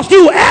going to cost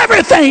you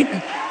everything.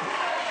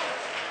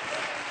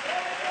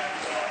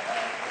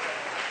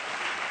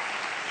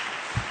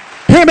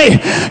 Hear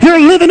me. You're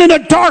living in a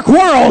dark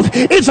world.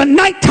 It's a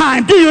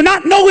nighttime. Do you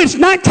not know it's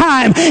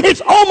nighttime?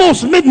 It's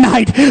almost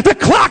midnight. The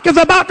clock is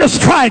about to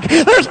strike.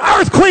 There's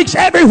earthquakes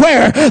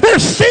everywhere.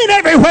 There's sin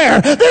everywhere.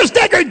 There's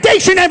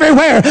degradation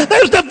everywhere.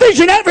 There's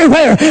division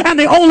everywhere. And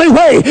the only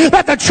way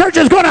that the church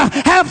is going to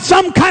have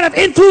some kind of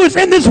influence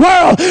in this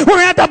world, we're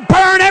going to have to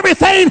burn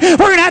everything.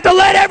 We're going to have to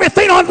lit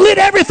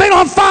everything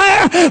on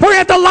fire. We're going to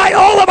have to light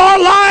all of our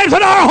lives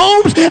and our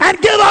homes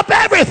and give up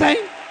everything.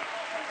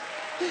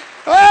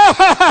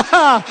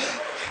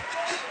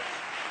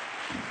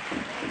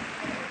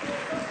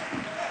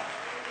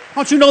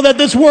 Don't you know that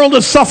this world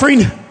is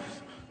suffering?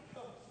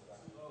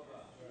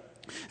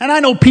 And I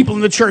know people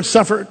in the church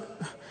suffer.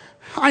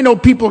 I know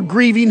people are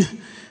grieving.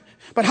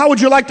 But how would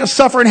you like to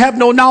suffer and have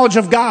no knowledge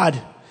of God?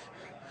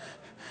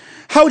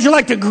 How would you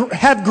like to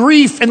have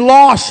grief and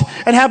loss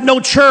and have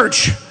no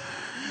church?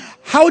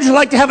 How would you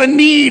like to have a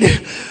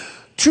need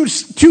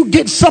to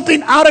get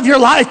something out of your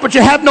life, but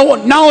you have no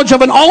knowledge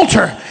of an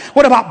altar?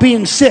 What about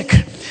being sick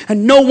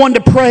and no one to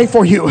pray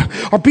for you,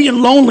 or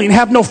being lonely and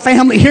have no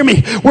family? Hear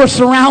me. We're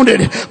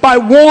surrounded by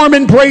warm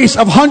embrace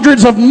of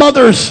hundreds of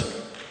mothers.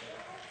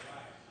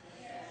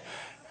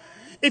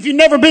 If you've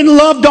never been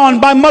loved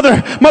on by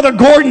Mother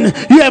Gordon,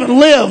 you haven't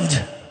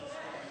lived.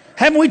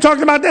 Haven't we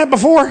talked about that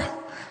before?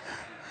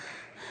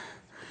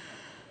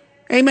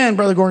 Amen,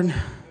 Brother Gordon.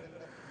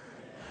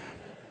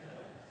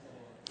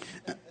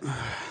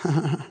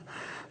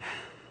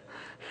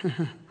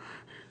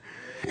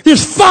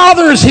 There's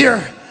fathers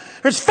here.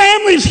 There's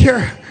families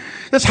here.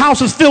 This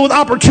house is filled with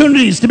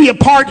opportunities to be a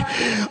part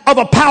of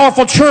a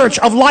powerful church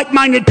of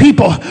like-minded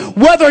people.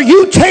 Whether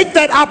you take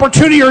that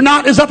opportunity or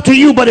not is up to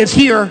you, but it's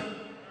here.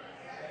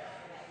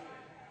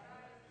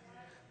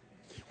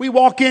 We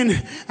walk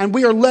in and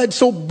we are led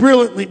so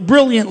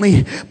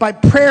brilliantly by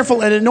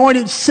prayerful and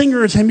anointed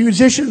singers and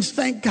musicians.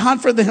 Thank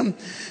God for them.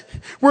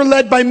 We're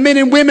led by men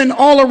and women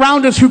all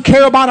around us who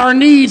care about our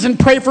needs and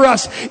pray for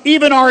us.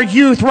 Even our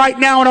youth right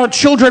now and our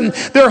children,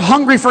 they're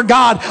hungry for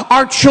God.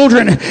 Our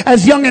children,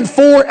 as young as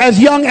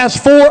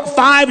 4,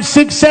 5,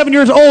 6, 7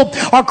 years old,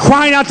 are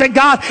crying out to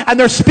God, and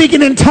they're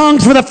speaking in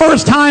tongues for the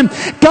first time.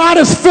 God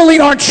is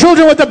filling our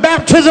children with the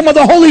baptism of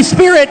the Holy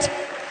Spirit.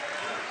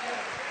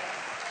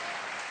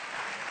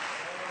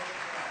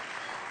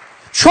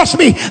 Trust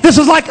me, this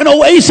is like an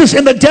oasis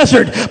in the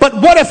desert. But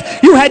what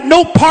if you had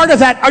no part of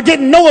that, or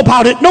didn't know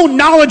about it, no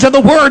knowledge of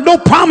the word, no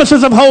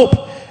promises of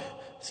hope?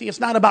 See, it's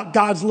not about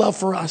God's love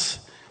for us.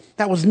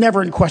 That was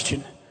never in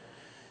question.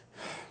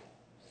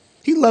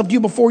 He loved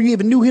you before you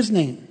even knew his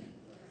name.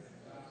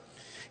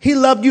 He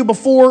loved you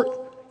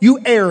before you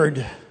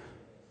erred.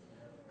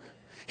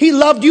 He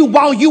loved you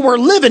while you were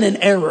living in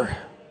error.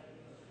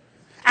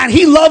 And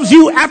he loves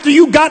you after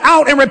you got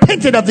out and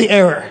repented of the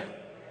error.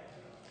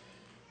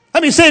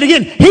 Let me say it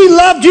again. He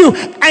loved you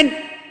and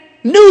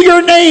knew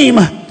your name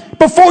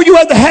before you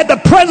had the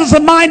presence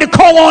of mind to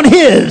call on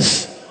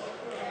his.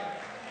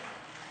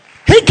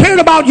 He cared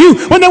about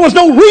you when there was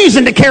no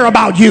reason to care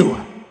about you.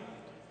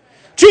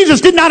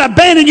 Jesus did not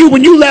abandon you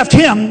when you left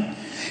him.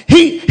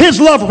 His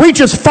love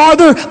reaches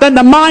farther than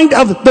the mind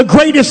of the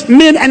greatest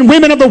men and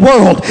women of the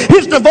world.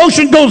 His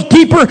devotion goes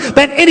deeper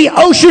than any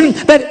ocean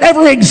that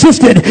ever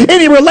existed,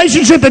 any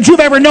relationship that you've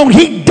ever known.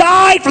 He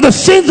died for the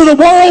sins of the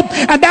world,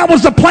 and that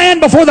was the plan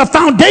before the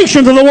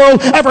foundations of the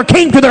world ever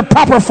came to their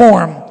proper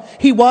form.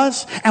 He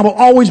was and will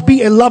always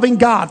be a loving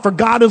God, for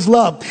God is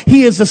love.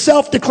 He is the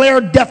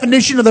self-declared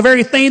definition of the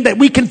very thing that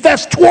we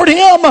confess toward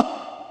him.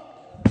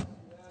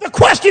 The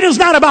question is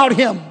not about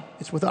him.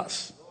 It's with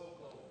us.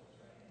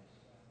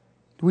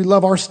 Do we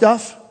love our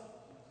stuff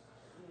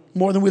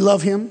more than we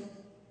love him?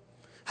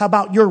 How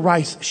about your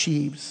rice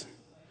sheaves?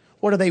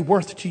 What are they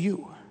worth to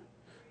you?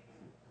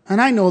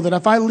 And I know that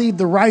if I leave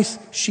the rice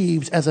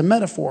sheaves as a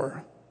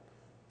metaphor,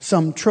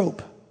 some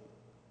trope,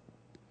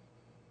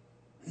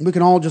 we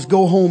can all just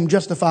go home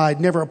justified,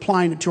 never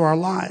applying it to our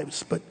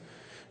lives. But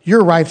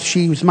Your life,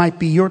 Sheaves, might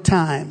be your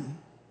time.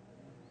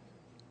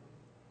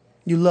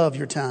 You love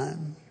your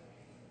time,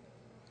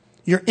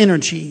 your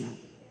energy,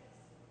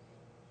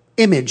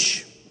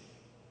 image,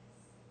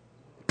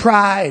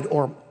 pride,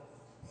 or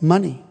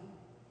money.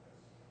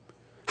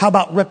 How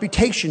about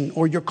reputation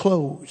or your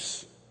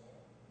clothes?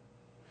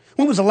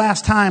 When was the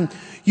last time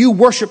you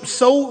worshiped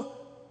so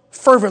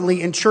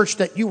fervently in church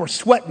that you were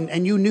sweating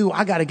and you knew,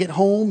 I got to get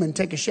home and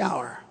take a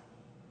shower?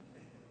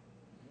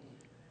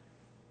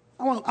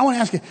 I want to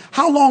ask you,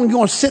 how long are you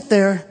going to sit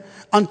there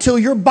until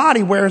your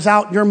body wears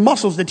out, your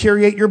muscles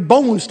deteriorate, your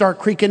bones start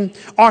creaking,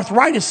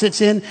 arthritis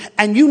sits in,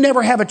 and you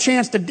never have a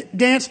chance to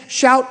dance,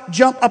 shout,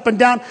 jump up and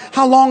down?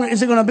 How long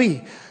is it going to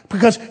be?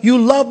 Because you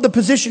love the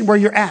position where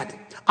you're at.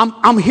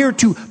 I'm here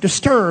to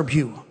disturb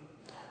you.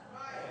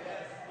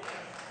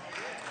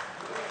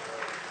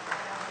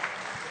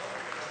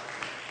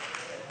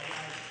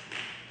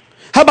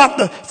 How about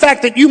the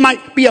fact that you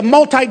might be a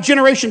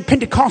multi-generation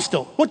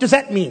Pentecostal? What does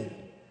that mean?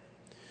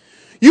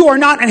 You are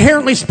not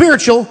inherently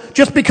spiritual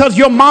just because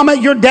your mama,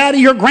 your daddy,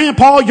 your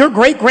grandpa, your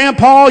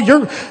great-grandpa,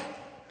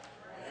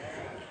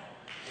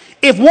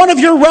 If one of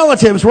your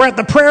relatives were at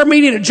the prayer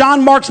meeting at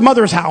John Mark's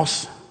mother's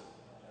house,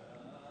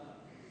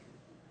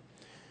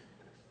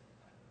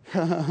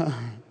 when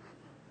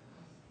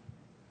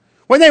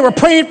they were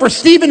praying for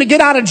Stephen to get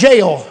out of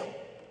jail,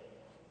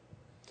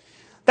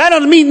 that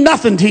doesn't mean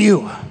nothing to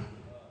you.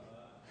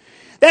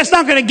 That's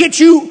not going to get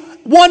you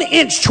 1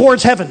 inch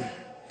towards heaven.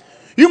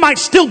 You might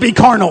still be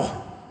carnal.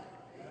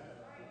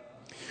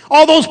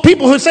 All those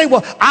people who say,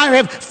 well, I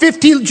have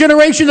 50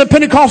 generations of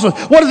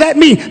Pentecostals. What does that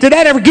mean? Did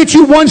that ever get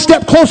you 1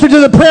 step closer to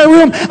the prayer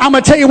room? I'm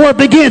going to tell you where it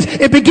begins.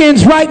 It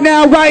begins right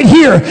now, right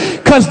here.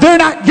 Because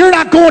you're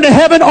not going to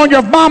heaven on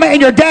your mama and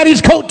your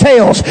daddy's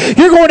coattails.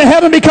 You're going to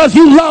heaven because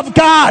you love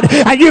God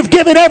and you've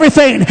given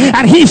everything.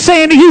 And he's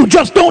saying to you,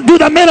 just don't do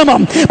the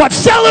minimum, but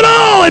sell it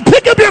all and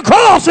pick up your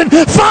cross and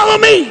follow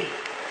me.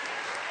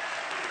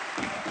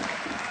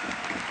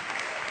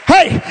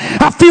 Hey,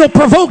 I feel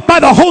provoked by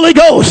the Holy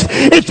Ghost.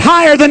 It's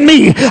higher than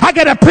me. I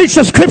got to preach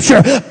the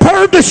scripture.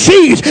 Purge the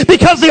sheaves,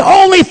 because the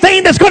only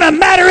thing that's going to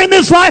matter in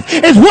this life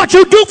is what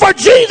you do for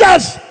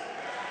Jesus.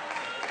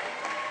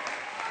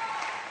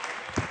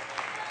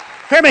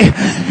 Hear me.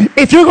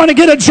 If you're going to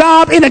get a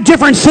job in a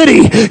different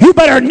city, you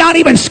better not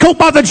even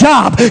scope out the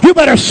job. You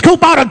better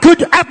scope out a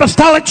good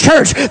apostolic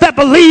church that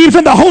believes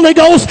in the Holy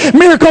Ghost,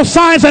 miracles,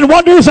 signs, and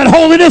wonders, and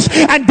holiness,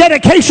 and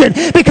dedication.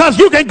 Because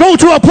you can go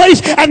to a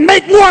place and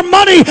make more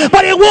money,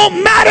 but it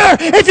won't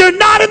matter if you're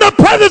not in the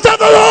presence of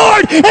the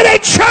Lord in a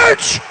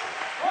church.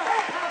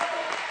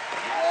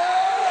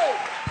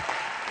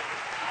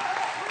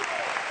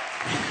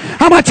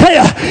 I'm going to tell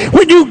you,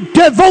 when you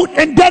devote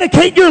and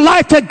dedicate your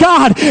life to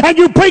God and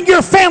you bring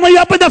your family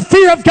up in the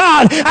fear of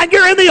God and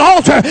you're in the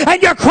altar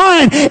and you're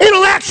crying,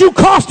 it'll actually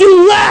cost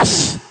you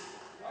less.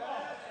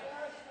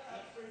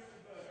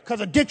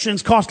 Because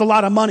addictions cost a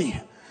lot of money.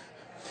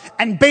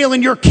 And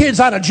bailing your kids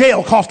out of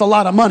jail cost a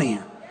lot of money.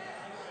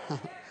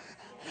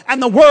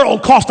 And the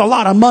world cost a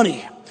lot of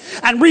money.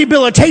 And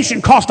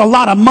rehabilitation cost a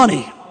lot of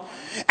money.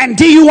 And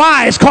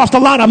DUIs cost a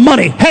lot of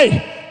money.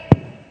 Hey,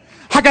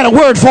 I got a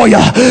word for you.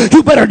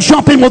 You better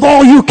jump in with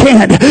all you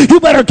can. You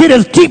better get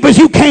as deep as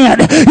you can.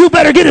 You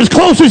better get as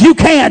close as you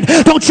can.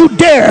 Don't you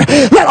dare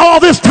let all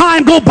this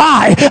time go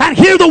by and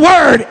hear the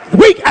word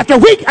week after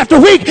week after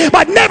week,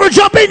 but never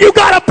jump in. You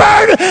got to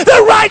burn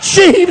the right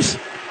sheaves.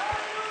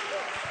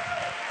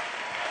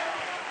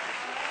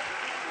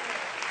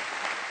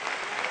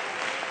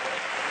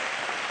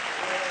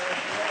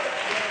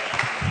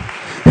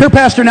 Here,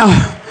 Pastor,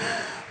 now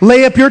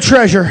lay up your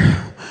treasure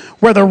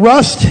where the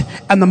rust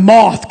and the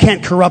moth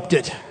can't corrupt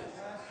it.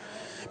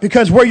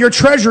 Because where your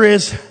treasure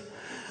is,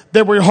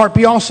 there will your heart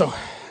be also.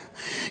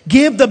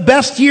 Give the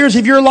best years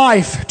of your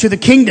life to the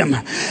kingdom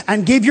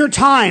and give your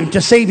time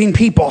to saving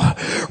people.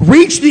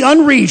 Reach the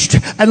unreached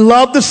and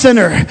love the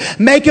sinner.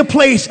 Make a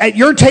place at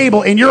your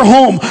table in your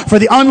home for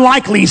the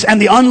unlikelies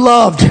and the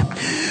unloved.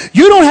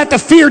 You don't have to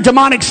fear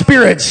demonic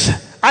spirits.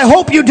 I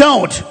hope you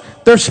don't.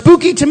 They're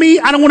spooky to me.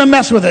 I don't want to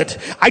mess with it.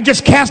 I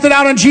just cast it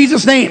out in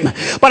Jesus' name.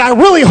 But I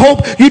really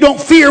hope you don't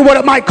fear what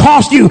it might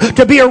cost you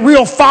to be a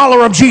real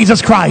follower of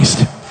Jesus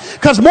Christ.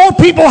 Because more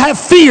people have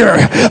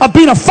fear of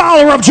being a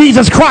follower of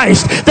Jesus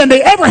Christ than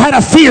they ever had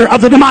a fear of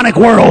the demonic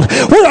world.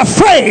 We're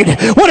afraid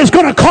what it's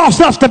going to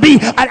cost us to be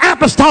an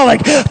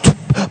apostolic,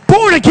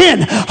 born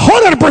again,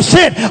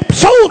 100%,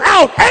 sold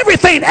out,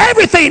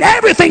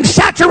 everything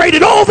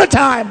saturated all the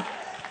time.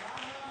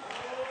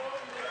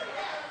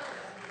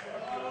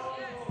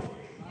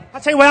 I'll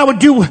tell you what I would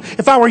do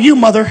if I were you,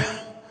 mother.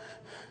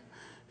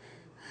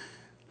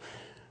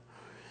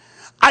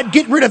 I'd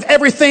get rid of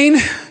everything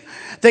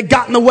that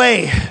got in the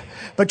way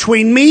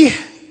between me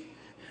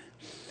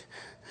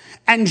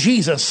and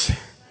Jesus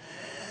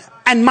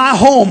and my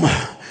home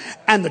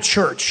and the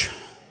church.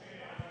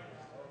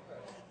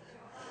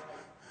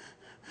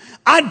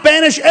 I'd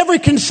banish every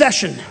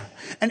concession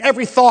and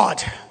every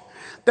thought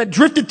that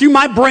drifted through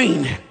my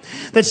brain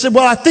that said,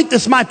 well, I think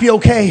this might be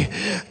okay.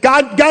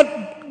 God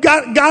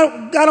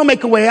God will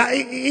make a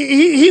way.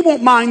 He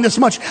won't mind this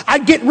much. I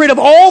get rid of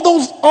all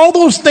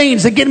those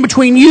things that get in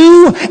between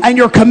you and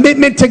your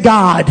commitment to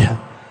God.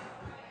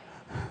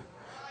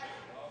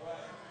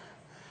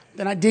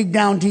 Then I dig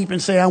down deep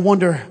and say, I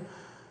wonder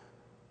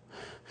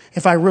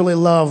if I really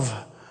love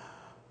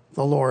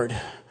the Lord.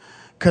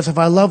 Because if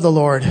I love the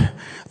Lord,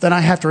 then I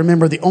have to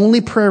remember the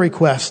only prayer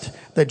request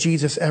that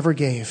Jesus ever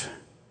gave.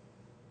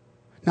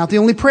 Not the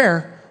only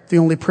prayer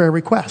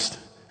request.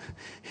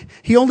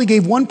 He only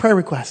gave one prayer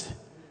request.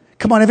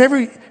 Come on, have you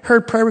ever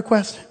heard prayer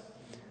request?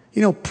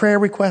 You know, prayer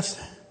request.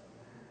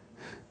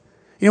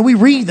 You know, we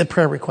read the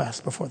prayer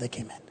requests before they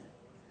came in.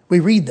 We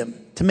read them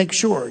to make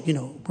sure, you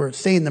know, we're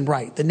saying them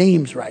right, the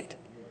names right.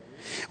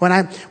 When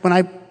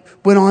I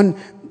went on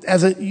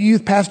as a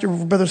youth pastor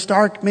for Brother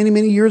Stark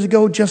many years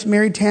ago, just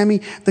married Tammy,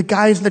 the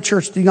guys in the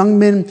church, the young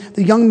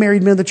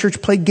married men of the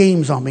church played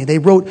games on me. They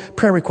wrote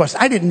prayer requests.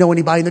 I didn't know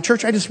anybody in the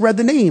church. I just read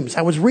the names.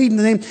 I was reading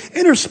the name,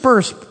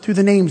 interspersed through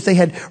the names. They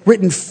had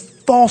written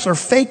false or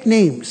fake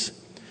names.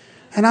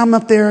 And I'm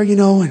up there, you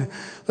know, and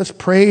let's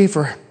pray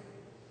for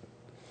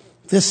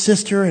this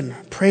sister and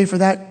pray for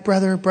that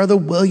brother, Brother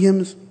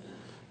Williams,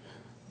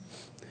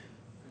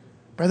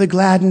 Brother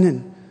Gladden,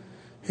 and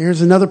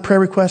here's another prayer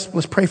request.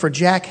 Let's pray for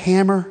Jack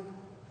Hammer.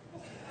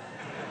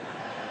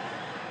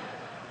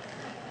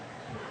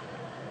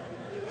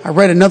 I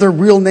read another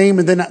real name,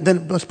 and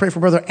then let's pray for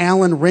Brother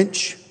Alan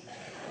Wrench.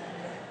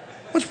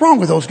 What's wrong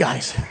with those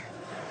guys?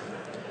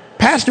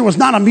 Pastor was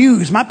not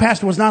amused. My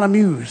pastor was not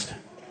amused.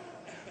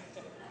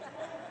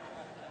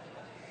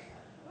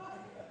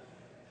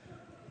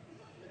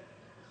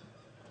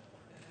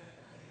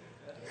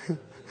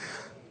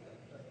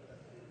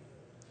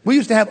 We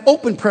used to have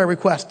open prayer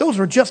requests. Those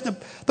were just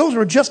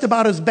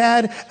about as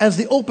bad as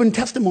the open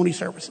testimony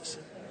services.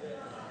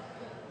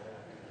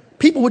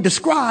 People would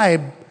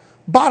describe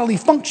bodily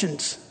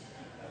functions.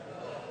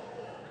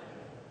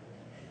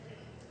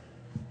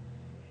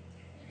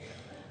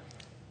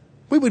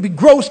 We would be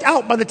grossed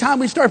out by the time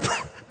we start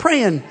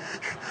praying.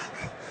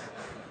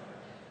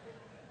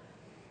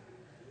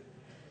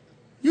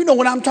 You know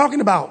what I'm talking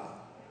about.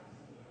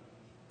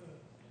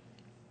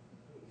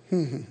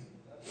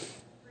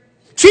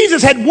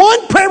 Jesus had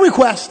one prayer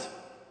request.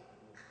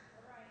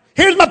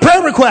 Here's my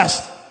prayer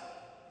request.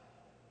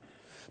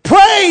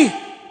 Pray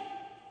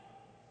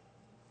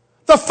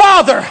the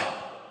Father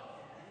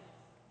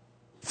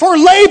for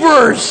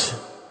laborers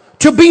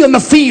to be in the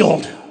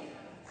field.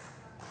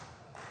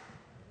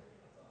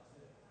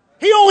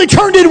 He only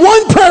turned in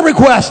one prayer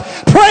request.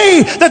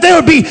 Pray that there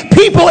would be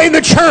people in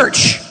the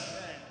church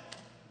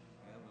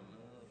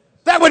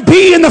that would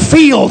be in the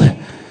field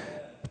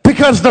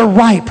because they're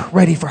ripe,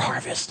 ready for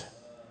harvest.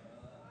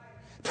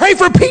 Pray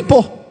for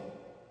people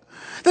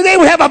that they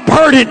would have a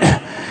burden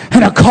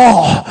and a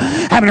call,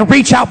 having to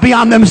reach out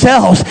beyond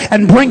themselves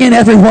and bring in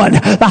everyone,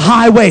 the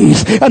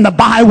highways and the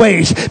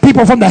byways,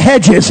 people from the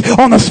hedges,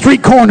 on the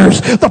street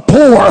corners, the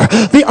poor,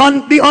 the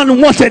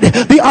unwanted,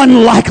 the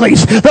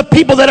unlikelies, the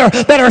people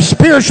that are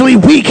spiritually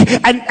weak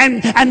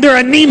and they're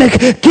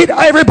anemic. Get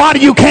everybody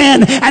you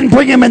can and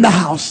bring them in the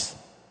house.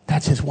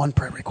 That's his one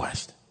prayer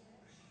request.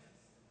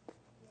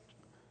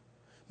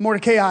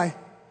 Mordecai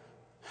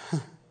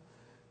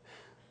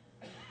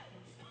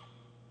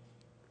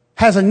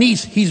has a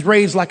niece he's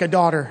raised like a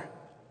daughter.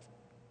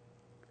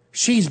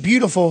 She's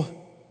beautiful.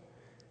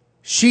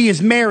 She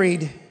is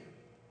married.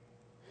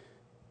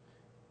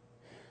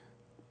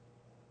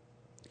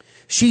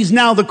 She's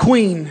now the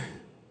queen.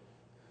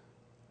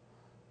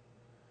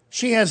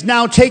 She has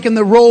now taken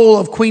the role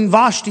of Queen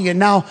Vashti, and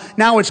now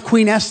it's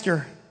Queen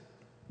Esther.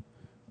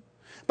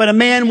 But a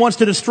man wants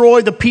to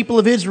destroy the people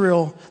of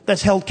Israel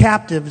that's held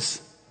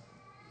captives.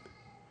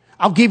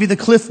 I'll give you the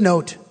cliff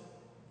note.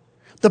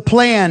 The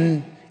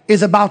plan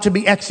is about to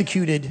be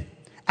executed,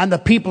 and the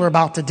people are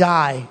about to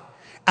die.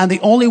 And the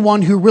only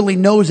one who really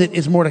knows it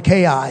is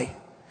Mordecai.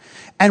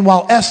 And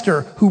while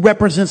Esther, who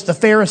represents the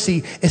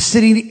Pharisee, is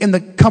sitting in the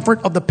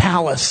comfort of the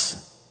palace,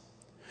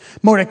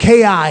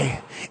 Mordecai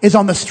is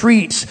on the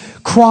streets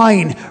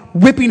crying,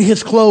 ripping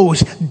his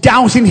clothes,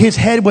 dousing his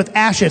head with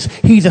ashes.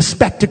 He's a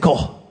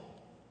spectacle.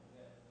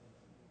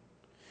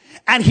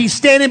 And he's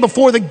standing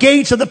before the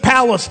gates of the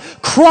palace,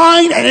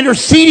 crying and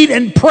interceding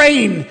and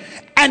praying.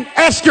 And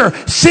Esther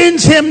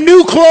sends him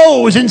new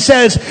clothes and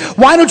says,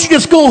 why don't you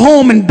just go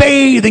home and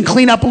bathe and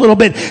clean up a little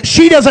bit?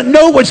 She doesn't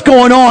know what's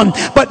going on.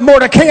 But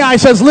Mordecai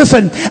says,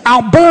 listen,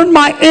 I'll burn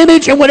my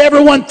image and what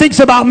everyone thinks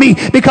about me,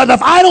 because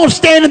if I don't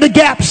stand in the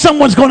gap,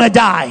 someone's going to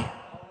die.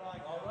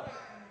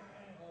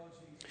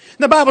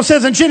 The Bible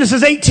says in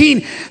Genesis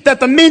 18 that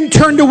the men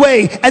turned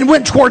away and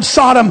went towards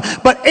Sodom,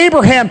 but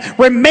Abraham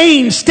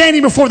remained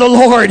standing before the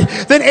Lord.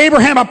 Then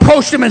Abraham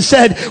approached him and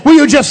said, will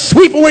you just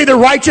sweep away the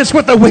righteous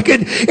with the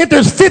wicked? If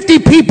there's 50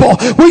 people,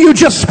 will you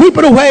just sweep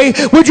it away?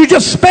 Would you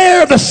just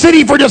spare the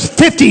city for just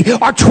 50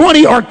 or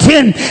 20 or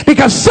 10?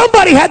 Because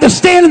somebody had to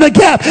stand in the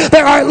gap.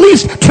 There are at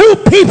least 2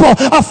 people,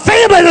 a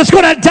family that's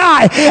going to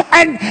die.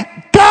 And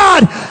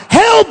God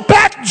held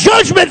back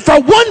judgment for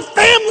one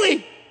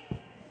family.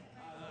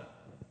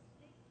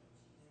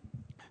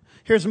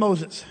 Here's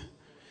Moses.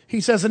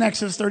 He says in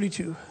Exodus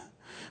 32,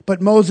 but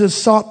Moses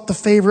sought the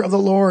favor of the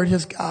Lord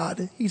his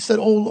God. He said,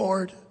 "O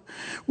Lord,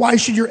 why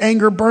should your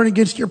anger burn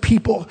against your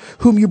people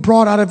whom you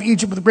brought out of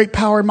Egypt with great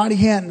power and mighty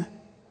hand?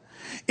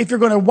 If you're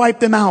going to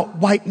wipe them out,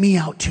 wipe me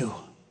out too."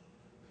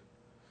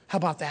 How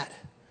about that?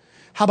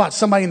 How about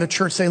somebody in the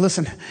church say,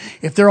 listen,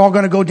 if they're all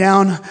going to go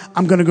down,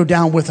 I'm going to go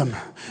down with them.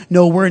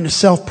 No, we're into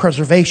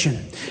self-preservation.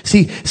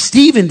 See,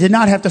 Stephen did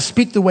not have to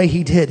speak the way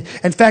he did.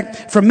 In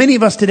fact, for many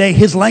of us today,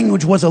 his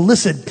language was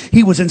illicit.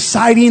 He was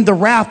inciting the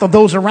wrath of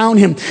those around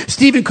him.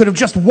 Stephen could have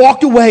just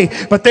walked away,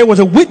 but there was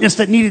a witness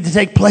that needed to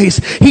take place.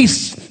 He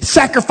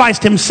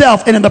sacrificed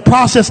himself, and in the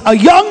process, a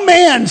young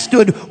man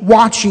stood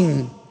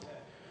watching.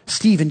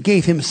 Stephen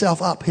gave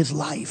himself up, his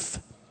life,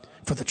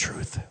 for the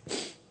truth.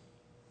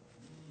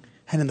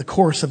 And in the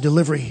course of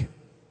delivery,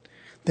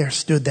 there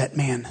stood that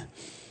man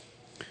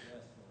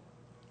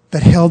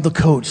that held the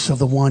coats of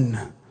the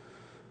one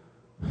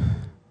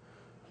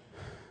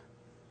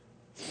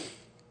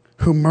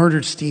who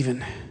murdered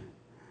Stephen,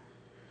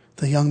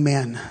 the young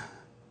man.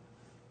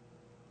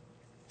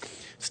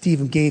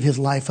 Stephen gave his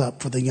life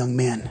up for the young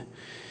man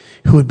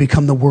who would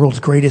become the world's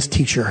greatest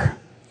teacher,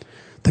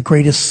 the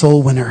greatest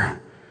soul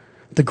winner,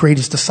 the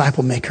greatest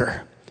disciple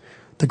maker,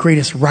 the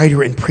greatest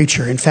writer and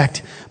preacher. In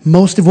fact,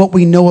 most of what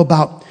we know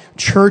about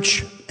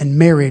church and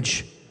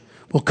marriage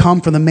will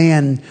come from the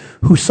man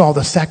who saw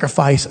the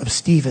sacrifice of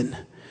Stephen.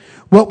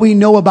 What we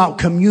know about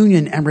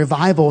communion and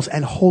revivals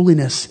and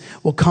holiness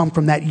will come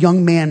from that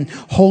young man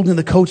holding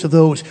the coats of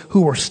those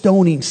who were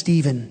stoning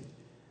Stephen.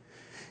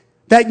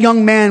 That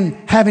young man,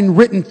 having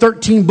written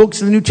 13 books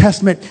in the New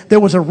Testament,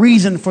 there was a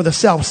reason for the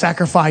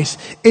self-sacrifice.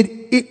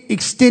 It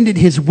extended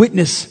his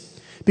witness.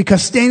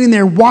 Because standing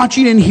there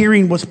watching and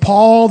hearing was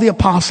Paul the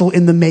apostle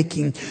in the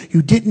making.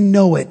 You didn't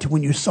know it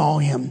when you saw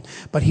him,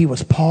 but he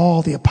was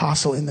Paul the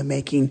apostle in the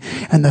making.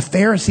 And the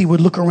Pharisee would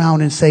look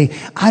around and say,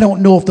 I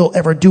don't know if they'll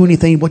ever do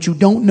anything. What you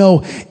don't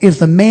know is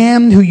the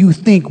man who you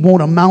think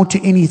won't amount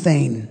to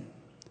anything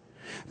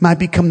might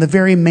become the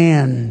very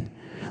man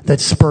that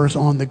spurs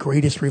on the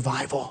greatest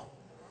revival.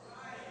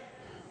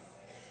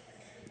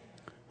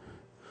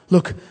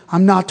 Look,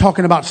 I'm not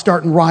talking about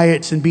starting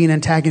riots and being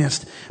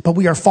antagonists, but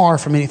we are far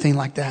from anything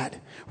like that.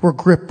 We're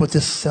gripped with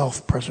this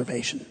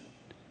self-preservation.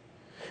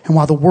 And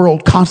while the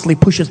world constantly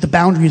pushes the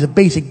boundaries of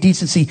basic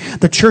decency,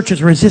 the church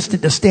is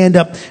resistant to stand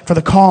up for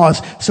the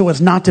cause so as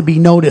not to be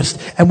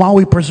noticed. And while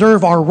we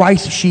preserve our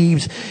rice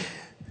sheaves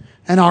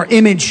and our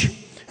image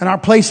and our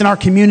place in our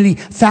community,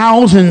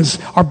 thousands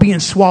are being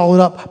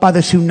swallowed up by the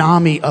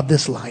tsunami of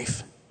this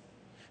life.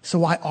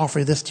 So I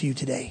offer this to you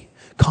today.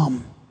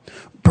 Come,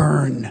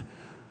 burn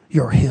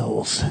your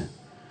hills.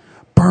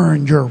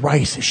 Burn your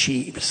rice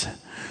sheaves.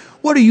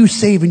 What are you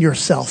saving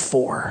yourself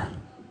for?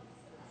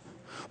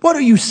 What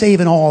are you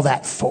saving all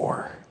that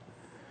for?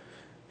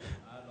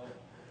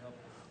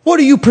 What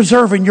are you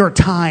preserving your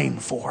time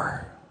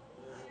for?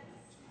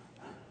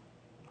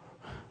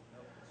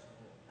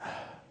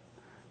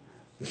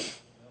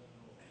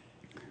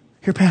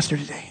 Here, Pastor,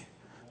 today,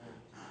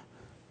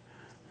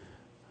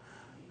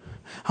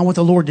 I want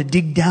the Lord to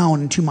dig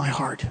down into my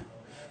heart.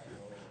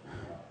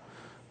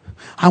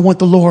 I want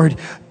the Lord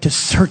to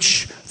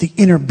search the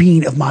inner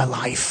being of my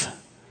life.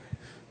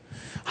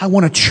 I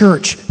want a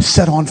church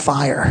set on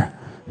fire.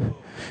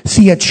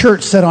 See, a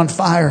church set on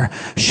fire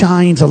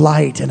shines a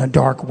light in a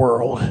dark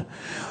world.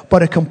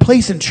 But a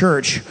complacent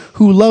church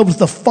who loves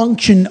the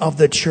function of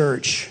the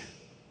church,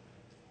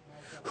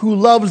 who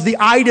loves the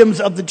items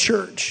of the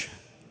church,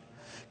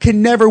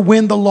 can never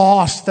win the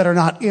lost that are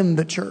not in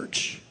the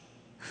church.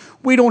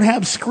 We don't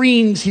have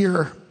screens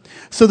here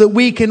so that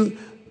we can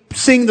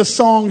sing the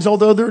songs,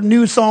 although they're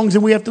new songs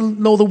and we have to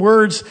know the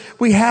words.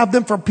 We have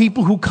them for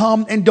people who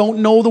come and don't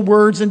know the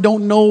words and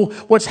don't know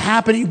what's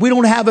happening. We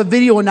don't have a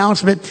video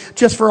announcement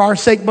just for our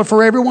sake, but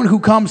for everyone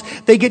who comes,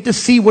 they get to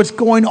see what's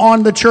going on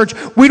in the church.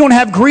 We don't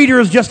have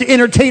greeters just to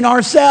entertain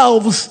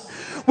ourselves.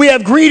 We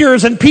have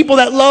greeters and people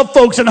that love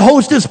folks and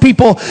hostess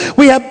people.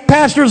 We have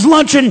pastors'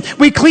 luncheon.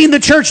 We clean the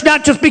church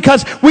not just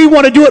because we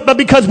want to do it, but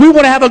because we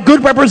want to have a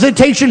good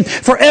representation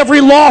for every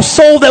lost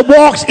soul that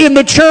walks in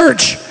the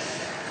church.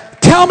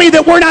 Tell me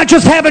that we're not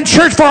just having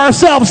church for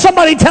ourselves.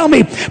 Somebody tell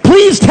me,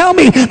 please tell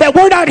me that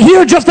we're not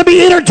here just to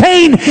be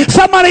entertained.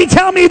 Somebody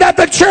tell me that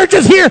the church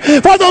is here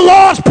for the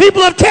lost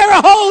people of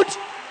Terre Haute.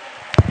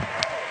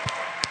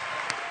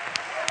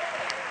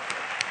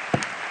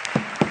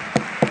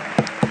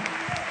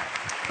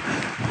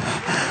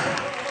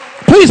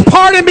 Please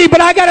pardon me, but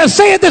I got to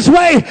say it this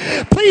way.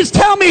 Please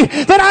tell me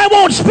that I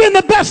won't spend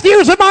the best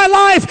years of my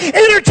life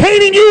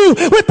entertaining you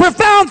with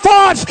profound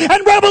thoughts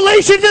and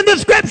revelations in the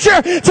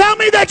scripture. Tell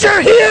me that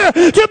you're here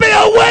to be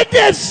a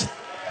witness.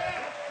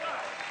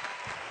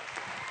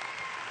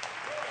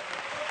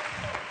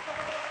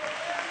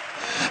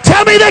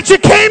 Tell me that you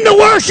came to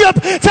worship.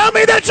 Tell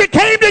me that you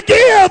came to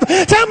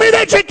give. Tell me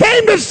that you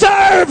came to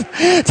serve.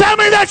 Tell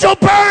me that you'll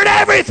burn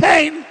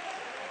everything.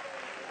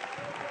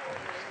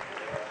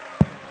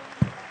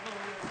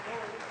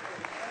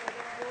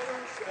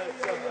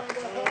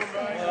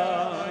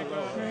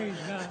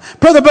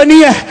 Brother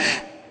Bonilla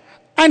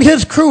and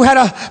his crew had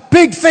a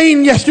big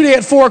thing yesterday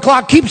at 4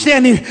 o'clock. Keep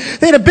standing.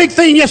 They had a big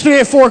thing yesterday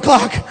at 4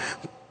 o'clock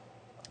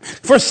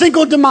for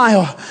Cinco de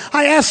Mayo.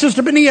 I asked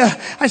Sister Bonilla,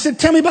 I said,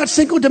 tell me about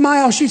Cinco de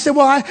Mayo. She said,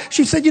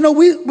 she said, you know,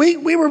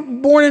 we were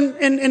born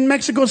in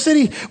Mexico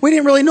City. We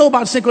didn't really know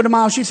about Cinco de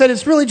Mayo. She said,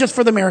 it's really just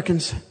for the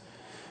Americans.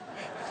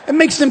 It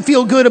makes them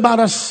feel good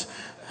about us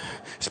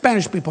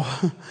Spanish people.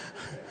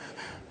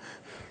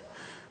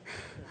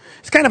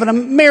 It's kind of an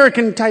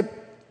American type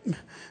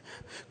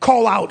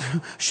call out,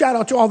 shout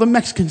out to all the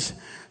Mexicans.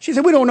 She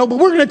said, we don't know, but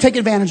we're going to take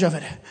advantage of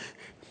it.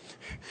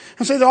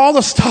 And so all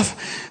the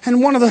stuff,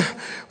 and one of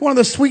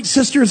the sweet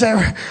sisters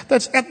there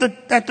that's at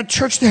the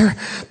church there,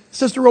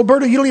 Sister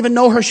Roberta, you don't even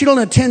know her. She don't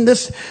attend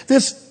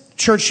this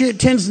church. She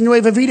attends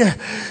Nueva Vida.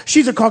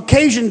 She's a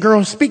Caucasian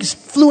girl, speaks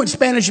fluent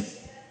Spanish,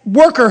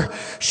 worker.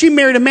 She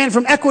married a man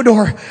from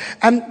Ecuador,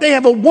 and they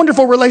have a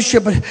wonderful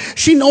relationship, but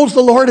she knows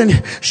the Lord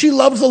and she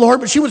loves the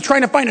Lord, but she was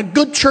trying to find a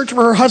good church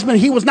for her husband.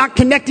 He was not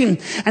connecting,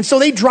 and so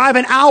they drive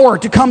an hour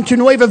to come to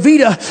Nueva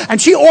Vida,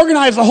 and she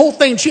organized the whole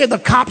thing. She had the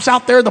cops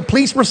out there, the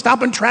police were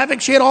stopping traffic,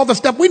 she had all the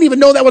stuff. We didn't even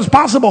know that was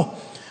possible.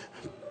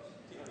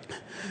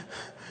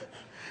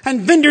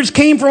 And vendors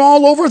came from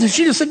all over.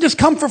 She just said, just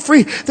come for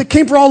free. They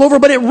came from all over,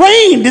 but it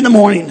rained in the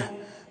morning.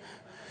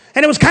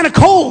 And it was kind of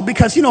cold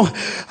because, you know,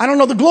 I don't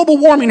know, the global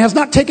warming has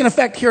not taken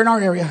effect here in our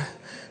area.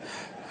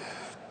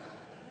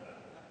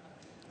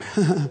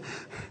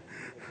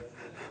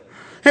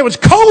 It was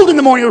cold in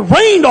the morning. It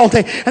rained all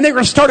day. And they were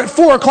going to start at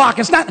 4 o'clock.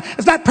 It's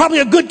not probably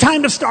a good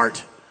time to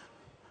start.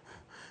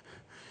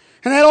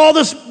 And they had all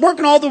this work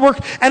and all the work.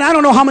 And I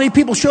don't know how many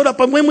people showed up.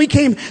 But when we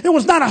came, there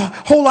was not a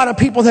whole lot of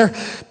people there.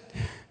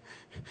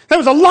 There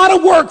was a lot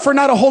of work for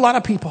not a whole lot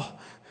of people.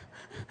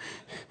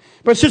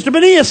 But Sister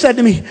Bonilla said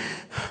to me,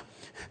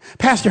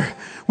 Pastor,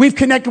 we've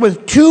connected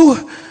with 2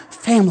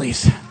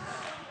 families.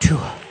 2.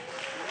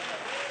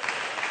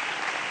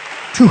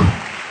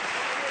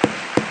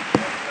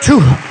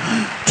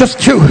 Just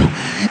 2.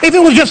 If it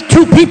was just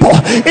 2 people,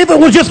 if it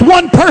was just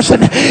 1 person,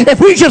 if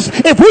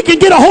we can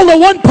get a hold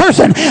of 1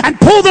 person and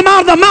pull them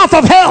out of the mouth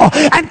of hell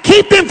and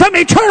keep them from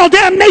eternal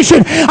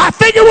damnation, I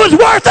think it was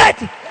worth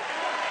it.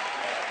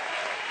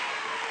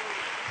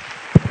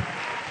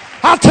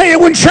 I'll tell you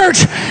when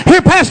church,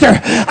 here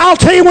Pastor, I'll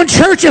tell you when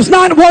church is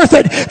not worth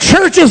it.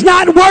 Church is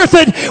not worth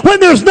it when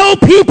there's no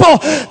people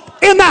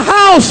in the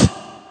house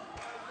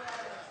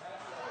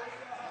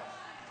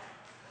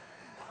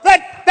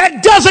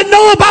that doesn't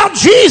know about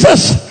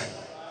Jesus.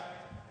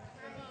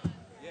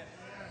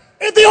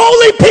 If the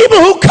only people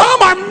who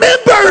come are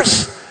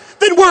members,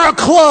 then we're a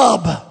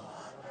club.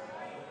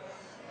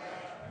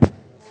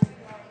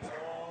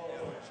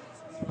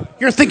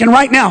 You're thinking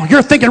right now.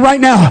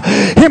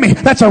 Hear me.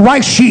 That's a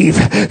rice sheave.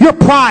 Your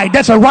pride,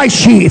 that's a rice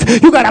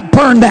sheave. You got to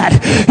burn that.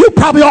 You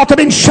probably ought to have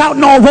been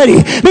shouting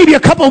already. Maybe a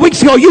couple of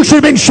weeks ago you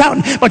should have been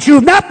shouting, but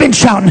you've not been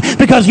shouting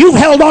because you've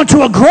held on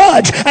to a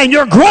grudge, and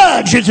your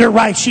grudge is your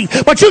rice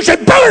sheave. But you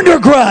should burn your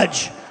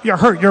grudge. Your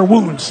hurt, your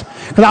wounds.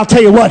 Because I'll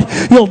tell you what,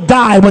 you'll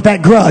die with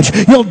that grudge.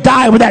 You'll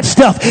die with that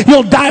stuff.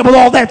 You'll die with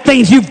all that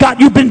things you've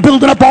been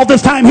building up all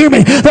this time. Hear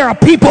me. There are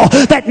people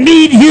that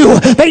need you.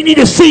 They need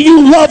to see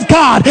you love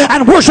God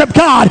and worship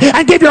God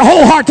and give your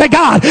whole heart to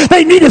God.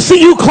 They need to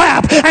see you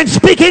clap and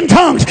speak in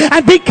tongues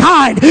and be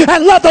kind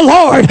and love the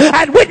Lord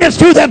and witness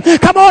to them.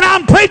 Come on,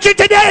 I'm preaching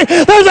today.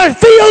 There's a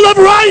field of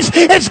rice.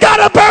 It's got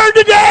to burn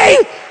today.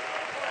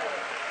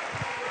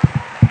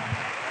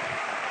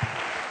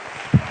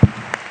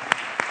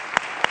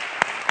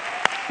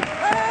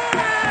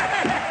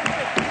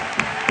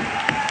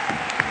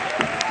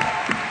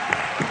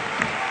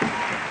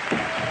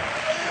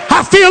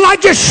 I feel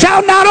like just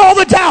shouting out all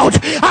the doubt.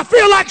 I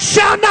feel like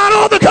shouting out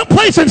all the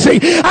complacency.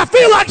 I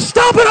feel like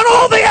stomping on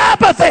all the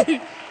apathy.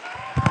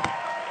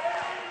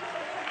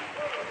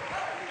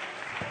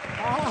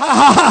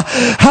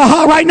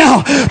 Right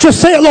now,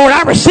 just say it, Lord.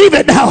 I receive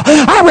it now.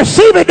 I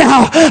receive it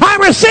now. I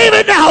receive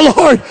it now,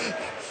 Lord.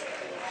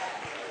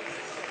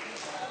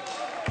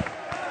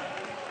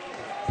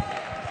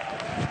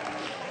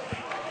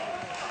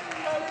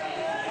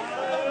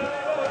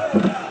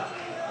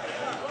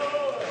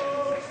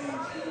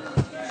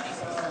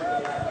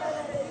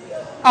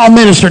 I'll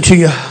minister to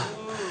you.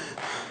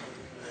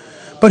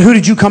 But who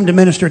did you come to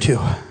minister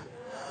to?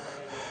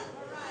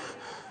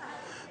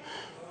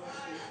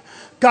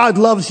 God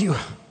loves you.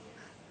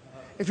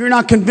 If you're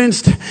not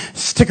convinced,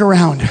 stick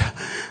around.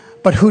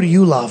 But who do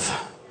you love?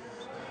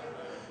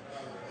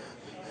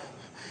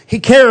 He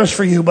cares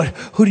for you, but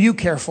who do you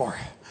care for?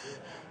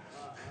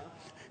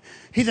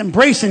 He's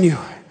embracing you.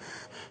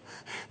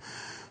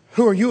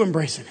 Who are you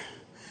embracing?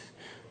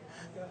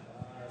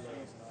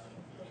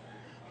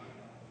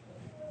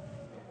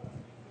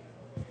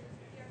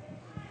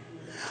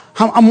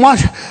 I'm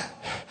watching,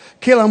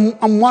 Kayla,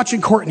 I'm watching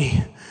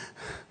Courtney.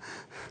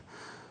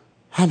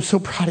 I'm so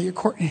proud of you,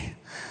 Courtney.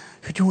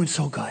 You're doing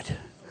so good.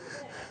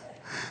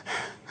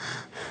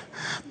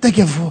 Think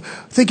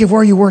of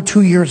where you were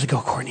 2 years ago,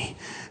 Courtney.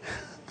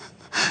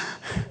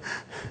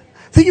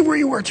 Think of where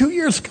you were 2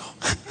 years ago.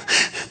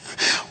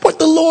 What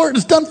the Lord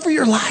has done for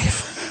your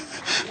life.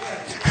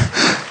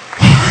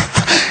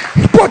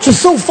 He brought you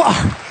so far.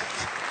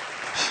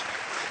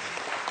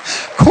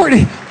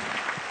 Courtney,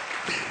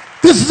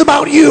 this is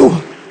about you.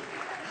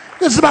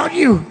 This is about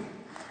you.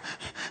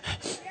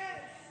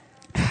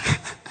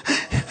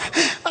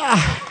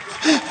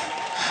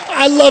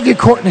 I love you,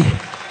 Courtney.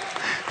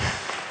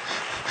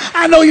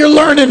 I know you're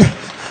learning.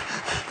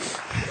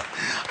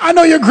 I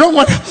know you're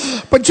growing.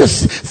 But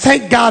just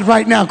thank God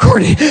right now,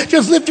 Courtney.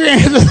 Just lift your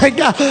hands and thank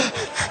God.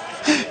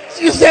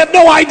 You just have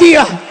no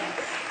idea.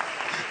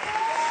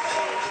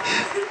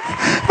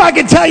 If I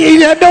could tell you,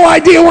 you have no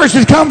idea where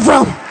she's come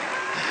from.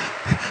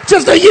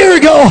 Just a year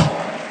ago.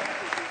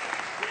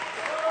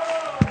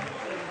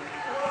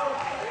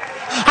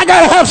 I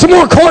got to have some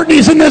more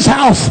Courtneys in this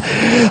house.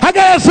 I got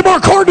to have some more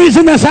Courtneys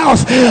in this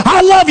house.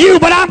 I love you,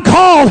 but I'm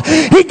called.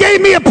 He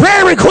gave me a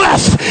prayer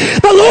request.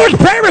 The Lord's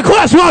prayer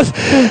request was,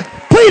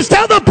 please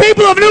tell the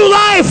people of New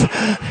Life,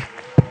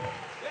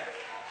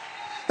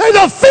 there's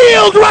a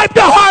field ripe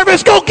to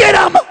harvest. Go get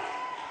them.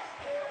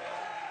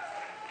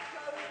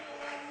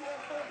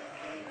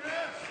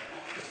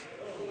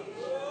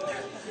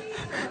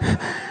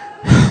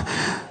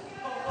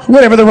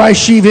 Whatever the right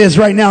sheaf is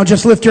right now,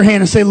 just lift your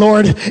hand and say,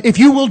 Lord, if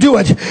you will do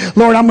it,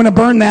 Lord, I'm going to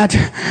burn that.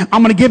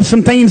 I'm going to give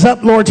some things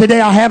up, Lord,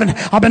 today.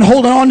 I've been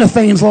holding on to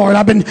things, Lord.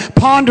 I've been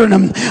pondering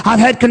them. I've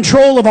had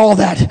control of all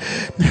that.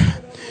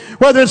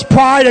 Whether it's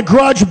pride, a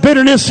grudge,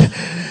 bitterness,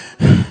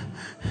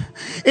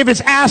 if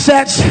it's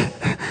assets,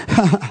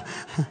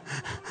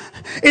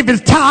 if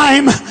it's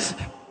time,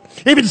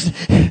 if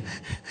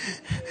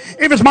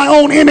it's my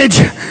own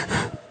image,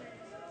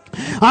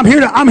 I'm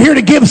here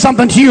to give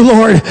something to you,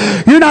 Lord.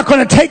 You're not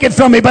going to take it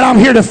from me, but I'm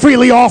here to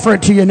freely offer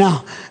it to you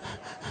now.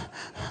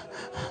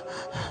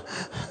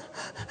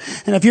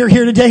 And if you're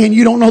here today and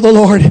you don't know the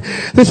Lord,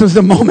 this is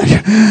the moment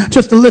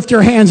just to lift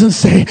your hands and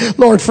say,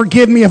 Lord,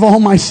 forgive me of all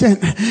my sin.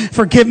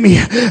 Forgive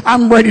me.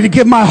 I'm ready to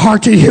give my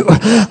heart to you.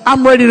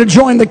 I'm ready to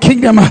join the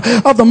kingdom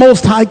of the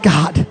Most High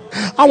God.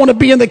 I want to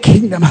be in the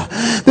kingdom.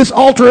 This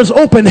altar is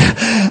open.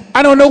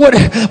 I don't know what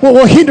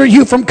will hinder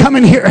you from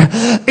coming here,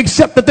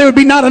 except that there would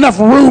be not enough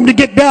room to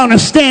get down and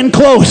stand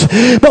close.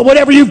 But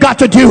whatever you've got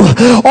to do,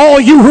 all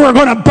you who are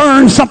going to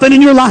burn something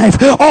in your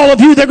life, all of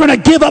you that are going to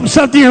give up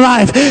something in your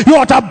life, you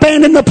ought to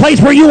abandon the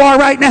place where you are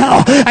right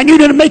now, and you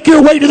need to make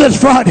your way to this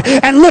front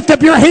and lift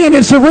up your hand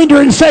and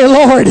surrender and say,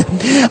 Lord,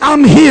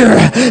 I'm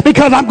here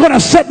because I'm going to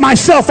set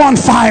myself on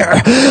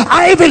fire.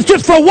 If it's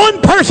just for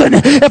one person,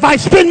 if I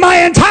spend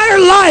my entire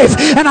life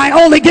and I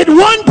only get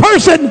one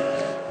person,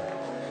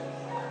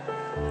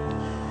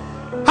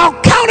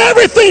 I'll count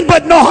everything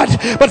but naught,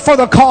 but for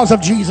the cause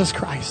of Jesus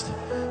Christ.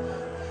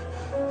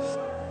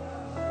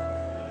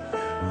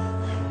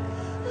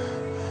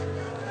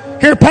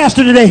 Here,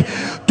 Pastor, today,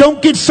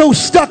 don't get so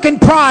stuck in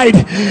pride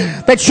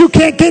that you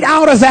can't get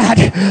out of that.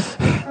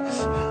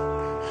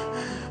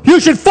 You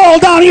should fall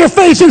down on your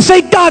face and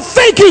say, God,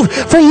 thank you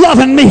for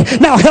loving me.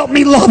 Now help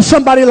me love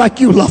somebody like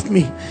you love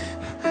me.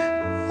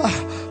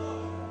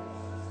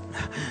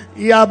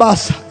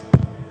 Yabasa.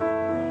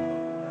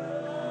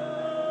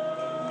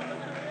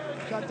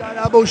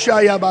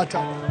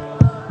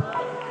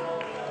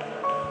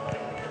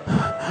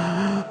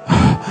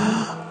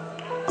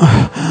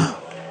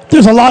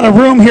 There's a lot of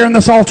room here in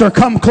this altar.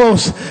 Come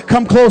close.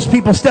 Come close,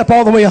 people. Step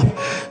all the way up.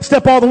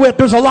 Step all the way up.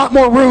 There's a lot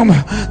more room.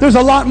 There's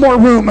a lot more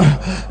room.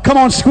 Come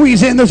on,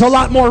 squeeze in. There's a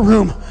lot more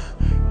room.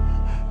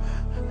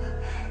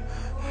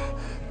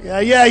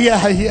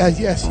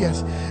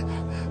 Yes.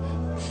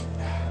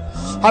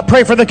 I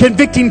pray for the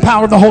convicting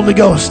power of the Holy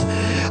Ghost.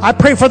 I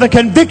pray for the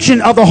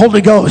conviction of the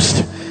Holy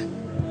Ghost.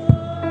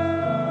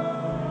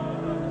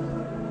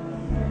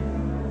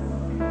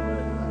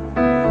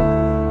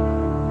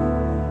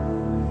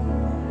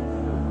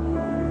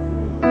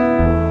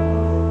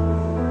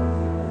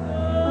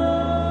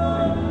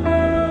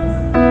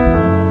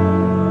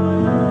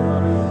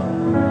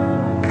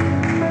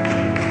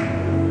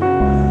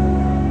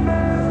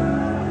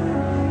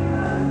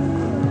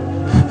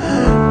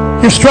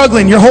 You're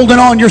struggling. You're holding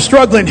on. You're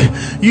struggling.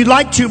 You'd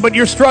like to, but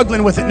you're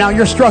struggling with it now.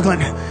 You're struggling.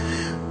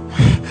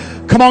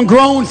 Come on,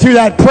 groan through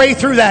that. Pray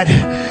through that.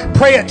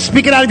 Pray it.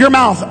 Speak it out of your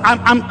mouth.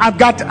 I've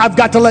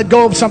got to let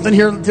go of something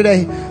here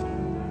today.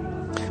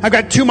 I've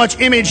got too much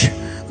image.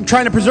 I'm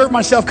trying to preserve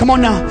myself. Come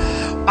on now.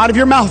 Out of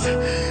your mouth.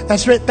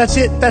 That's it. That's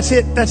it. That's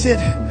it. That's it.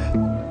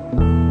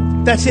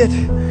 That's it.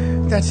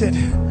 That's it.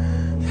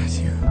 That's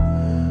you.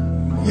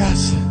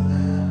 Yes.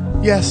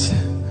 Yes.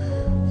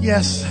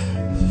 Yes.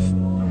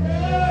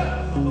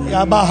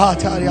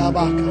 Yabahata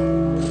Yabaka.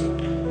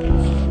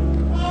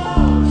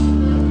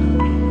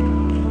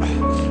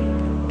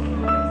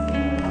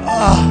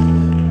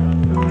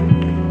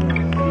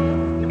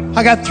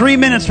 I got 3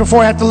 minutes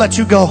before I have to let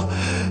you go.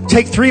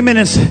 Take 3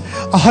 minutes,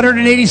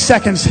 180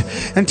 seconds,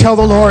 and tell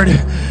the Lord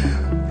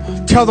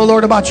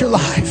about your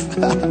life.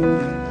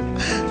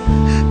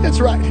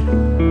 That's right.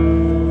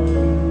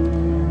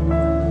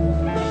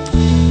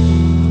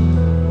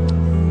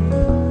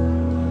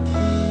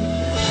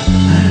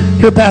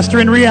 Here, Pastor,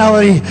 in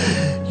reality,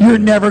 you're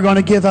never going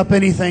to give up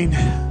anything.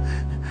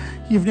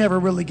 you've never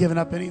really given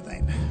up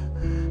anything,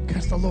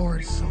 because the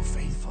Lord is so faithful.